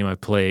one game I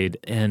played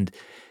and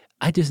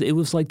it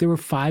was there were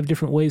 5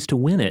 different ways to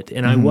win it.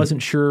 And I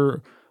wasn't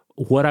sure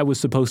what I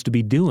was supposed to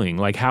be doing,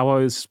 how I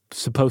was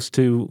supposed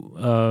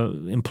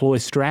to employ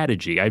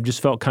strategy. I just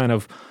felt kind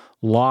of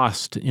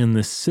lost in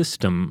this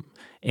system.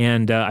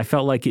 And I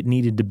felt like it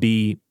needed to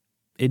be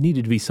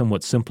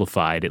somewhat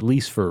simplified, at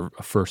least for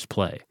a first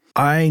play.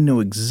 I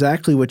know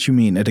exactly what you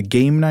mean. At a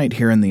game night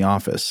here in the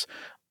office,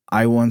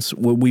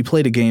 we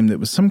played a game that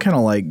was some kind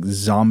of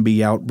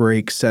zombie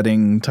outbreak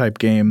setting type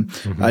game.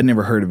 Mm-hmm. I'd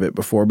never heard of it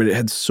before, but it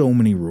had so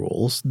many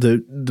rules.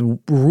 The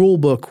rule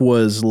book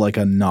was like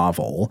a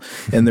novel,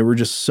 and there were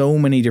just so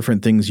many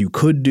different things you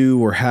could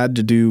do or had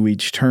to do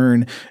each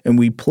turn. And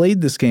we played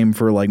this game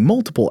for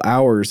multiple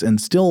hours, and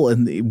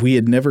we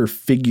had never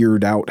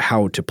figured out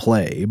how to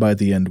play by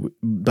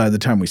the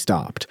time we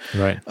stopped.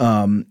 Right.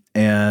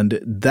 And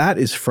that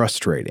is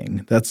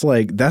frustrating.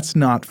 That's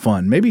not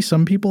fun. Maybe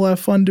some people have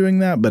fun doing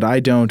that, but I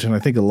don't, and I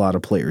think a lot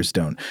of players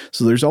don't.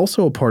 So there's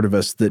also a part of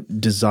us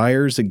that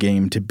desires a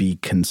game to be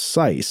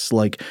concise.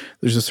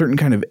 There's a certain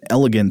kind of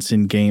elegance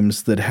in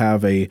games that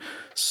have a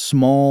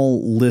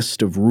small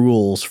list of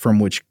rules from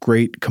which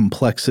great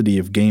complexity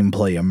of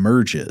gameplay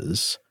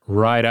emerges.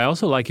 Right. I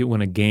also like it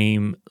when a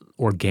game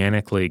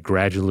organically,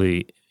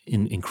 gradually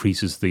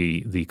increases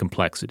the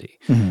complexity.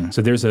 Mm-hmm.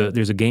 So there's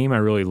a game I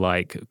really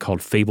like called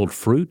Fabled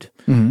Fruit,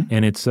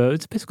 and it's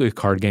basically a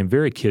card game,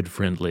 very kid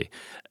friendly,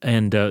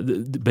 and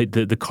but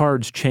the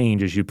cards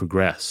change as you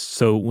progress.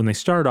 So when they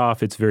start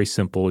off, it's very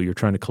simple. You're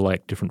trying to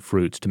collect different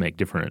fruits to make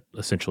different,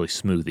 essentially,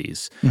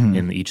 smoothies,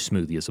 and each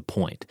smoothie is a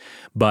point.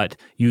 But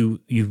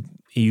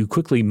you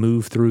quickly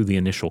move through the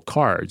initial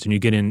cards, and you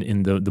get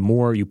in the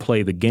more you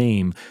play the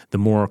game, the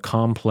more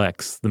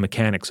complex the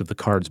mechanics of the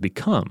cards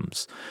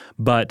becomes.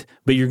 But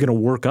you're going to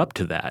work up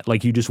to that.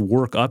 Like, you just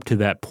work up to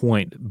that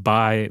point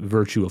by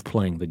virtue of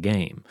playing the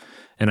game.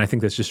 And I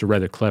think that's just a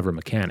rather clever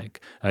mechanic.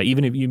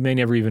 Even if you may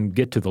never even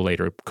get to the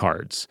later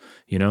cards,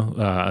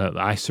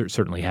 I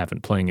certainly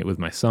haven't playing it with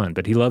my son,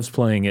 but he loves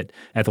playing it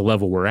at the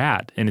level we're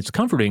at. And it's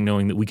comforting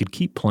knowing that we could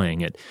keep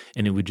playing it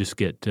and it would just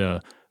get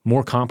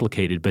more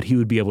complicated, but he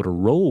would be able to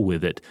roll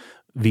with it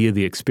via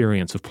the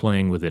experience of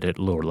playing with it at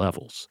lower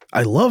levels.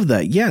 I love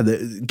that. Yeah,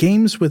 the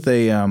games with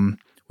a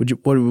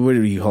what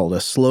do you call it?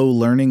 A slow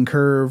learning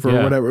curve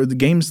or whatever. The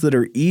games that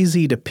are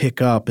easy to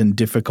pick up and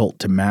difficult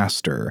to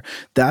master.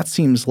 That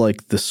seems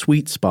like the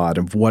sweet spot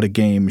of what a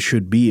game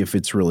should be if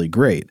it's really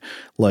great.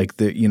 Like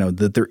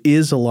that there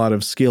is a lot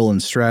of skill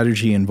and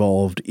strategy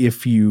involved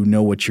if you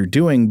know what you're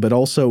doing, but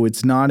also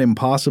it's not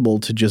impossible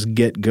to just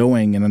get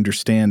going and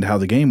understand how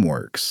the game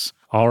works.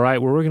 All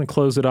right, well, we're going to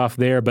close it off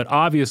there, but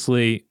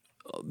obviously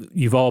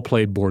you've all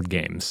played board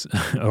games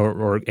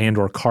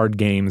or card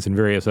games and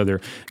various other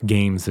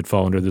games that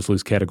fall under this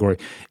loose category,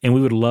 and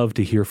we would love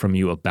to hear from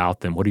you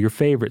about them. What are your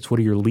favorites? What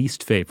are your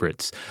least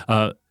favorites?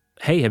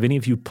 Hey, have any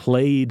of you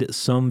played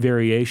some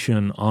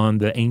variation on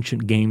the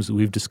ancient games that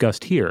we've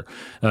discussed here?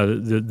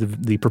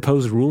 The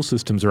proposed rule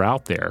systems are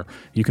out there.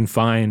 You can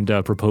find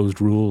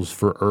proposed rules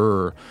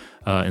for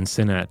and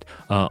Senet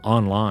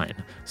online.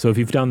 So if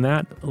you've done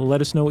that,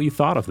 let us know what you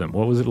thought of them.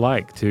 What was it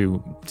like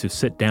to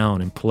sit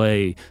down and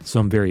play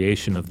some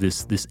variation of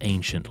this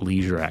ancient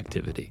leisure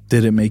activity?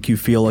 Did it make you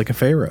feel like a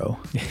pharaoh?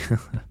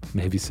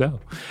 Maybe so.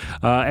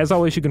 As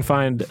always, you can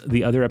find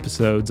the other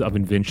episodes of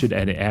Invention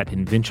at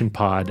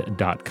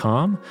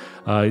inventionpod.com.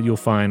 You'll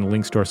find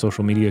links to our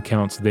social media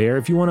accounts there.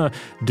 If you want to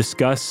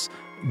discuss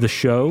the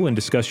show and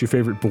discuss your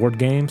favorite board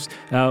games,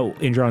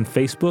 and you're on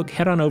Facebook,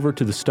 head on over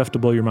to the Stuff to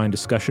Blow Your Mind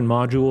discussion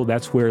module.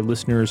 That's where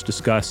listeners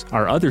discuss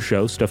our other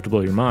show, Stuff to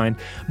Blow Your Mind,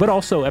 but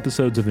also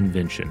episodes of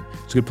Invention.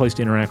 It's a good place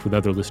to interact with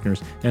other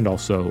listeners and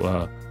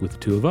also with the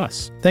two of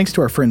us. Thanks to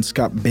our friend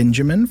Scott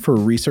Benjamin for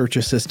research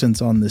assistance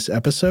on this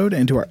episode,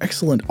 and to our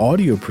excellent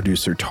audio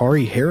producer,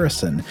 Tari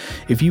Harrison.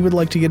 If you would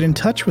like to get in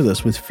touch with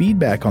us with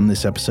feedback on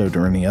this episode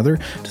or any other,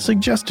 to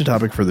suggest a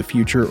topic for the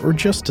future, or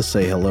just to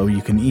say hello,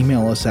 you can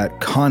email us at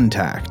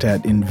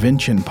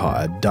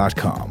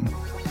contact@inventionpod.com.